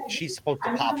some point. She's supposed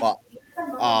to pop up.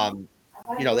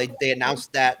 They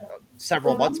announced that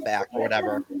several months back or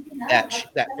whatever,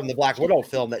 that from the Black Widow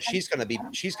film, that she's going to be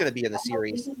in the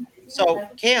series. So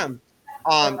Cam,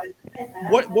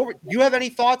 what do you have any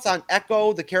thoughts on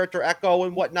Echo, the character Echo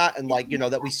and whatnot, and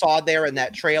that we saw there in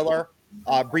that trailer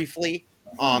briefly?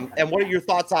 And what are your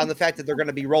thoughts on the fact that they're going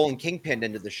to be rolling Kingpin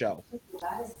into the show?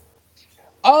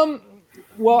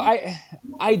 Well,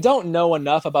 I don't know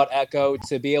enough about Echo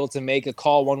to be able to make a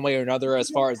call one way or another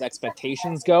as far as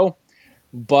expectations go.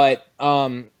 But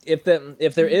if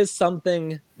there is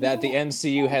something that the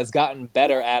MCU has gotten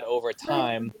better at over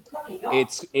time,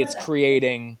 it's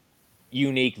creating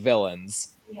unique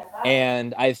villains,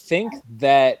 and I think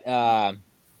that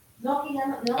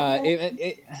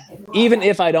even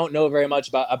if I don't know very much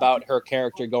about her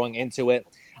character going into it,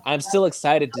 I'm still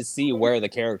excited to see where the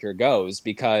character goes,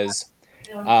 because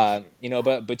but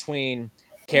between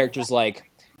characters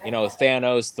like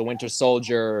Thanos, the Winter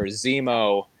Soldier,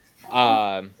 Zemo,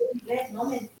 I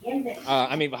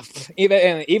mean,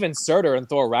 even Surtur in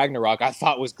Thor Ragnarok, I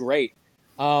thought was great.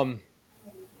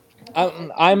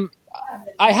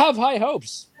 I have high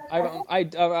hopes.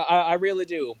 I really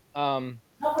do.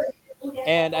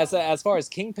 And as far as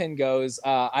Kingpin goes,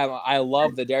 I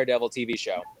love the Daredevil TV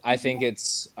show. I think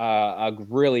it's a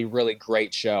really, really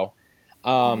great show.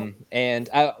 And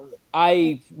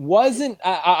I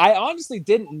honestly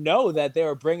didn't know that they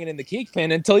were bringing in the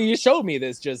Kingpin until you showed me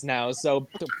this just now. So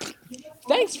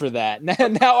thanks for that.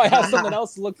 Now I have something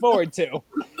else to look forward to.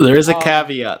 There is a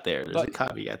caveat there. There's a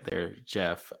caveat there,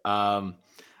 Jeff.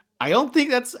 I think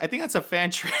that's a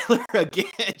fan trailer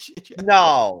again.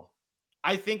 No.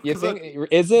 I think, you think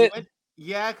is it?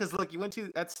 Yeah, because look, you went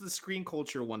to that's the Screen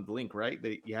Culture one link, right?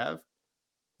 That you have.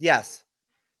 Yes.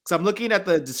 So I'm looking at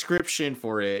the description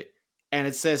for it, and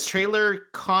it says trailer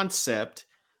concept,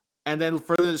 and then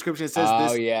further in the description it says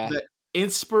the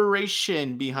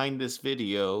inspiration behind this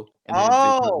video.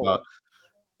 And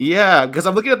yeah, because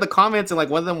I'm looking at the comments, and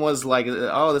one of them was like,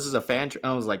 "Oh, this is a fan."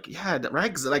 I was like, "Yeah,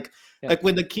 right." Because like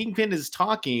when the Kingpin is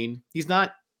talking, he's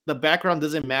not. The background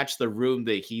doesn't match the room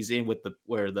that he's in with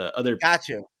where the other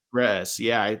dress.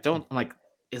 Yeah, I don't. I'm like,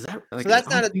 is that? Like, so that's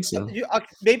not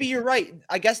maybe you're right.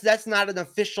 I guess that's not an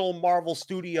official Marvel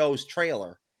Studios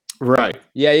trailer. Right.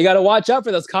 Yeah, you got to watch out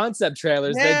for those concept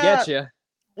trailers. Yeah. They get you.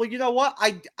 Well, you know what?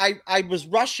 I was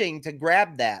rushing to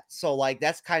grab that, so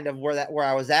that's kind of where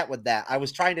I was at with that. I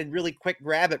was trying to really quick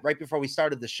grab it right before we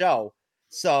started the show.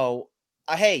 So,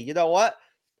 hey, you know what?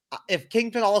 If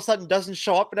Kingpin all of a sudden doesn't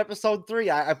show up in episode 3,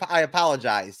 I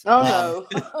apologize. Oh no.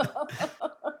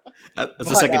 That's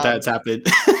the second time it's happened.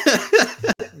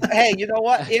 Hey, you know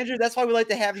what, Andrew? That's why we like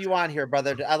to have you on here,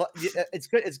 brother. It's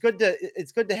good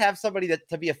to have somebody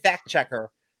to be a fact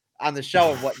checker on the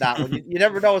show and whatnot. When you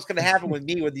never know what's going to happen with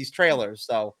me with these trailers.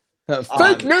 So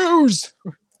fake news.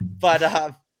 But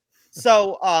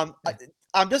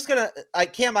I'm just gonna,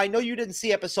 Cam. I know you didn't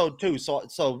see episode 2,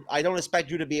 so I don't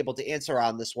expect you to be able to answer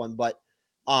on this one. But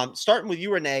starting with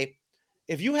you, Renee,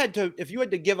 if you had to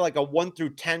give like a 1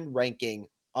 through 10 ranking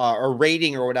or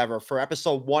rating or whatever for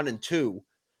episode 1 and 2,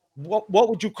 what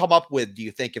would you come up with? Do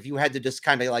you think, if you had to just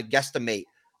kind of guesstimate,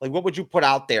 what would you put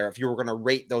out there if you were going to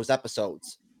rate those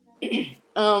episodes?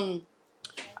 I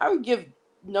would give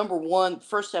number 1,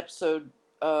 first episode,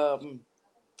 a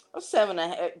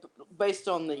 7.5, based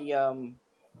on the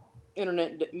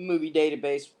Internet Movie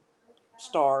Database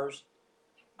stars.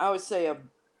 I would say a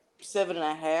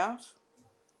 7.5,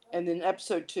 and then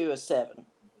episode 2 a 7.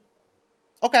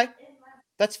 Okay,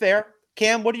 that's fair.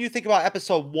 Cam, what do you think about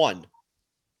episode 1?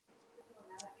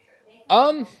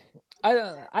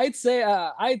 I'd say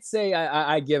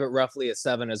I give it roughly a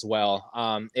 7 as well.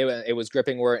 It was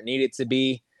gripping where it needed to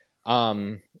be.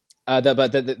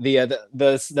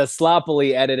 The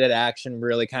sloppily edited action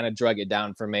really kind of drug it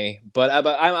down for me. But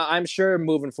I'm sure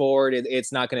moving forward,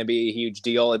 it's not going to be a huge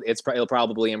deal. It'll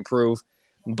probably improve.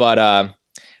 But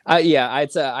yeah,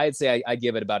 I'd say I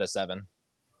give it about a 7.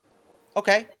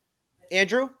 Okay,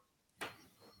 Andrew.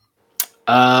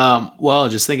 Well,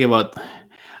 just thinking about,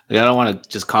 I don't want to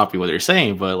just copy what you're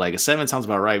saying, but like a 7 sounds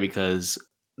about right because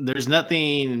there's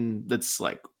nothing that's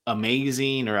like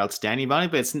amazing or outstanding about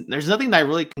it, but there's nothing that I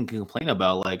really can complain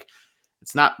about. Like,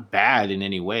 it's not bad in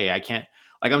any way. I can't,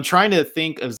 like, I'm trying to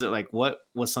think of like what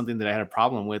was something that I had a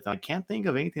problem with. I can't think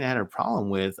of anything I had a problem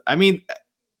with. I mean,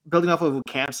 building off of what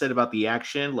Cam said about the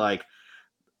action, like,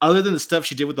 other than the stuff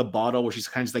she did with the bottle, where she's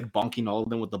kind of just like bonking all of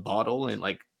them with the bottle and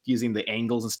like using the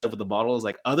angles and stuff with the bottles,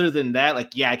 like, other than that,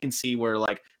 like, yeah, I can see where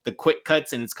like the quick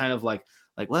cuts and it's kind of like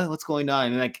what's going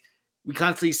on, and like we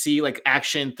constantly see like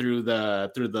action through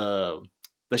the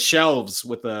shelves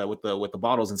with the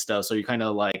bottles and stuff. So you kind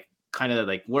of like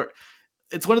where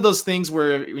it's one of those things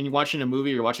where when you're watching a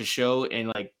movie or watch a show,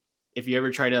 and like if you ever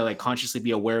try to like consciously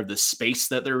be aware of the space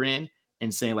that they're in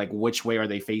and saying like which way are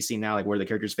they facing now, like where the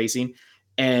character's facing.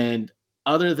 And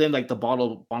other than like the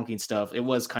bottle bonking stuff, it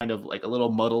was kind of like a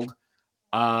little muddled.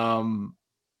 A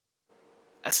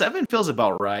 7 feels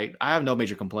about right. I have no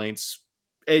major complaints.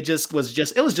 It was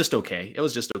just okay. It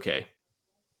was just okay.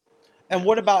 And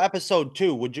what about episode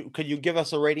 2? Could you give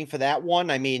us a rating for that one?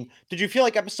 I mean, did you feel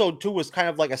like episode 2 was kind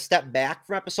of like a step back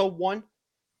from episode 1?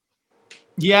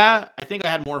 Yeah, I think I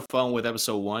had more fun with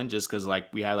episode 1 just because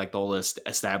like we had like all this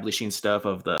establishing stuff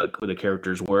of who the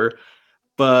characters were.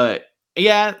 But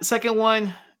yeah, second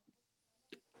one,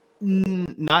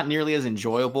 not nearly as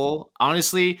enjoyable.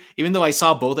 Honestly, even though I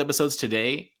saw both episodes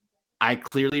today, I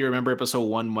clearly remember episode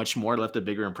 1 much more, left a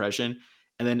bigger impression.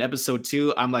 And then episode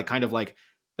 2, I'm like kind of like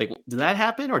did that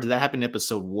happen or did that happen in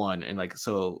episode 1? And like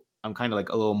so I'm kind of like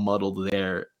a little muddled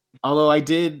there. Although I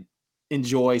did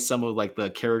enjoy some of like the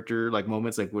character like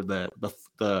moments like with the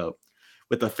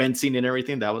with the fencing and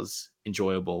everything. That was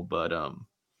enjoyable. But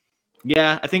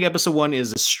yeah, I think episode 1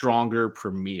 is a stronger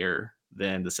premiere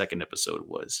than the second episode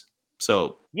was.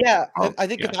 So yeah, I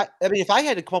think if I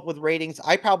had to come up with ratings,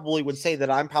 I probably would say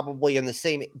that I'm probably in the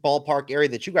same ballpark area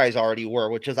that you guys already were,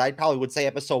 which is I probably would say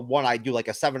episode 1 I'd do like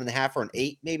a 7.5 or an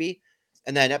 8 maybe,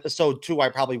 and then episode 2 I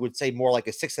probably would say more like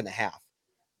a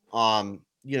 6.5.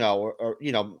 You know, or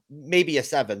you know, maybe a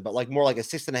 7, but like more like a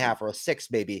 6.5 or a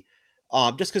 6 maybe.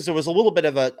 Just because there was a little bit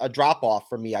of a drop off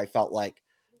for me, I felt like.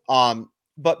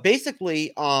 But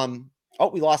basically, oh,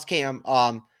 we lost Cam.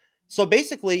 So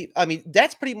basically, I mean,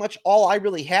 that's pretty much all I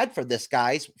really had for this,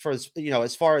 guys. For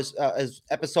as far as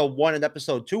episode 1 and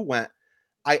episode 2 went,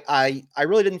 I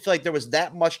really didn't feel like there was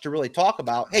that much to really talk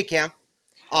about. Hey, Cam.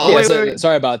 Wait.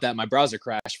 Sorry about that. My browser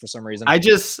crashed for some reason. I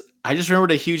just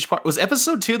remembered a huge part. Was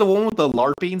episode 2 the one with the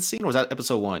LARPing scene, or was that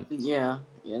episode 1? Yeah.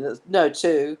 No,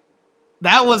 2.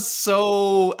 That was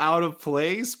so out of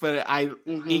place, but I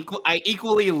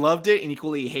equally loved it and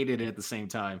equally hated it at the same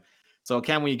time. So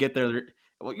Cam, when you get there,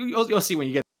 well, you'll see when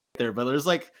you get there. But there's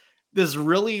like this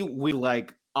really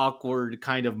like awkward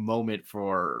kind of moment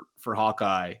for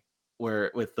Hawkeye,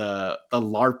 where with the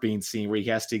LARPing scene where he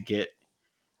has to get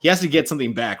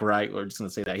something back, right? We're just gonna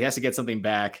say that he has to get something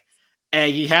back,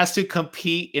 and he has to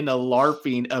compete in a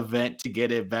LARPing event to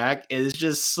get it back. It's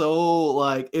just so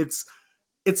like it's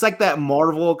like that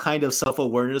Marvel kind of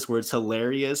self-awareness where it's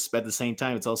hilarious, but at the same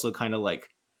time, it's also kind of like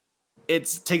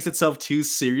it takes itself too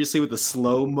seriously with the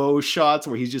slow-mo shots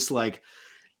where he's just like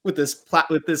with this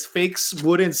fake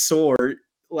wooden sword,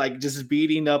 like just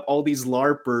beating up all these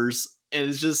LARPers, and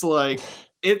it's just like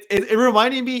it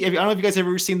reminded me. I don't know if you guys have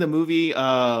ever seen the movie.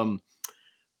 What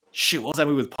was that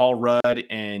movie with Paul Rudd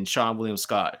and Sean William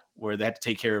Scott, where they had to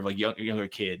take care of like younger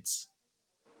kids?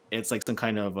 It's like some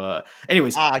kind of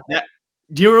anyways.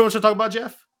 Do you remember what you're talking about,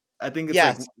 Jeff? I think it's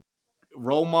like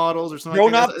role models or something.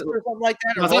 Grown-ups or something like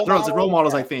that. No, role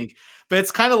models, I think. But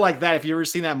it's kind of like that. If you ever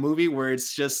seen that movie where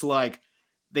it's just like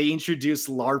they introduce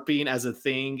LARPing as a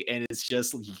thing and it's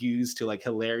just used to like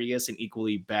hilarious and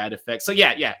equally bad effects. So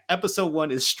yeah. Episode 1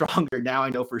 is stronger. Now I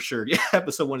know for sure. Yeah,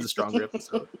 episode 1 is a stronger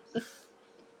episode.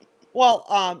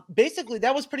 Well, basically,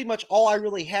 that was pretty much all I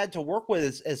really had to work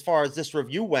with as far as this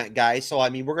review went, guys. So, I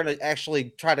mean, we're going to actually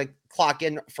try to clock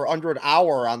in for under an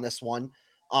hour on this one.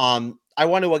 I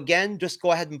want to, again, just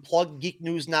go ahead and plug Geek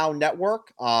News Now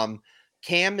Network.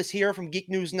 Cam is here from Geek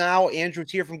News Now.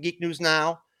 Andrew's here from Geek News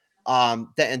Now.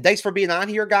 And thanks for being on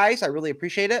here, guys. I really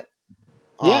appreciate it.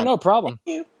 Yeah, no problem.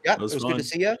 Yeah, it was good to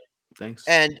see you. Thanks.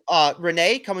 And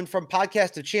Renee, coming from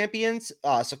Podcast of Champions,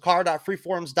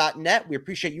 sakar.freeforums.net. We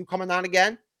appreciate you coming on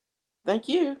again. Thank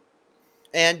you.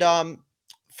 And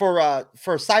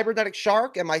for Cybernetic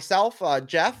Shark and myself,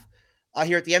 Jeff,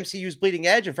 here at the MCU's Bleeding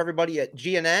Edge, and for everybody at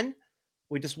GNN,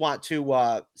 we just want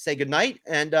to say goodnight,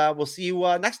 and we'll see you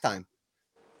next time.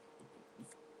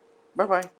 Bye bye.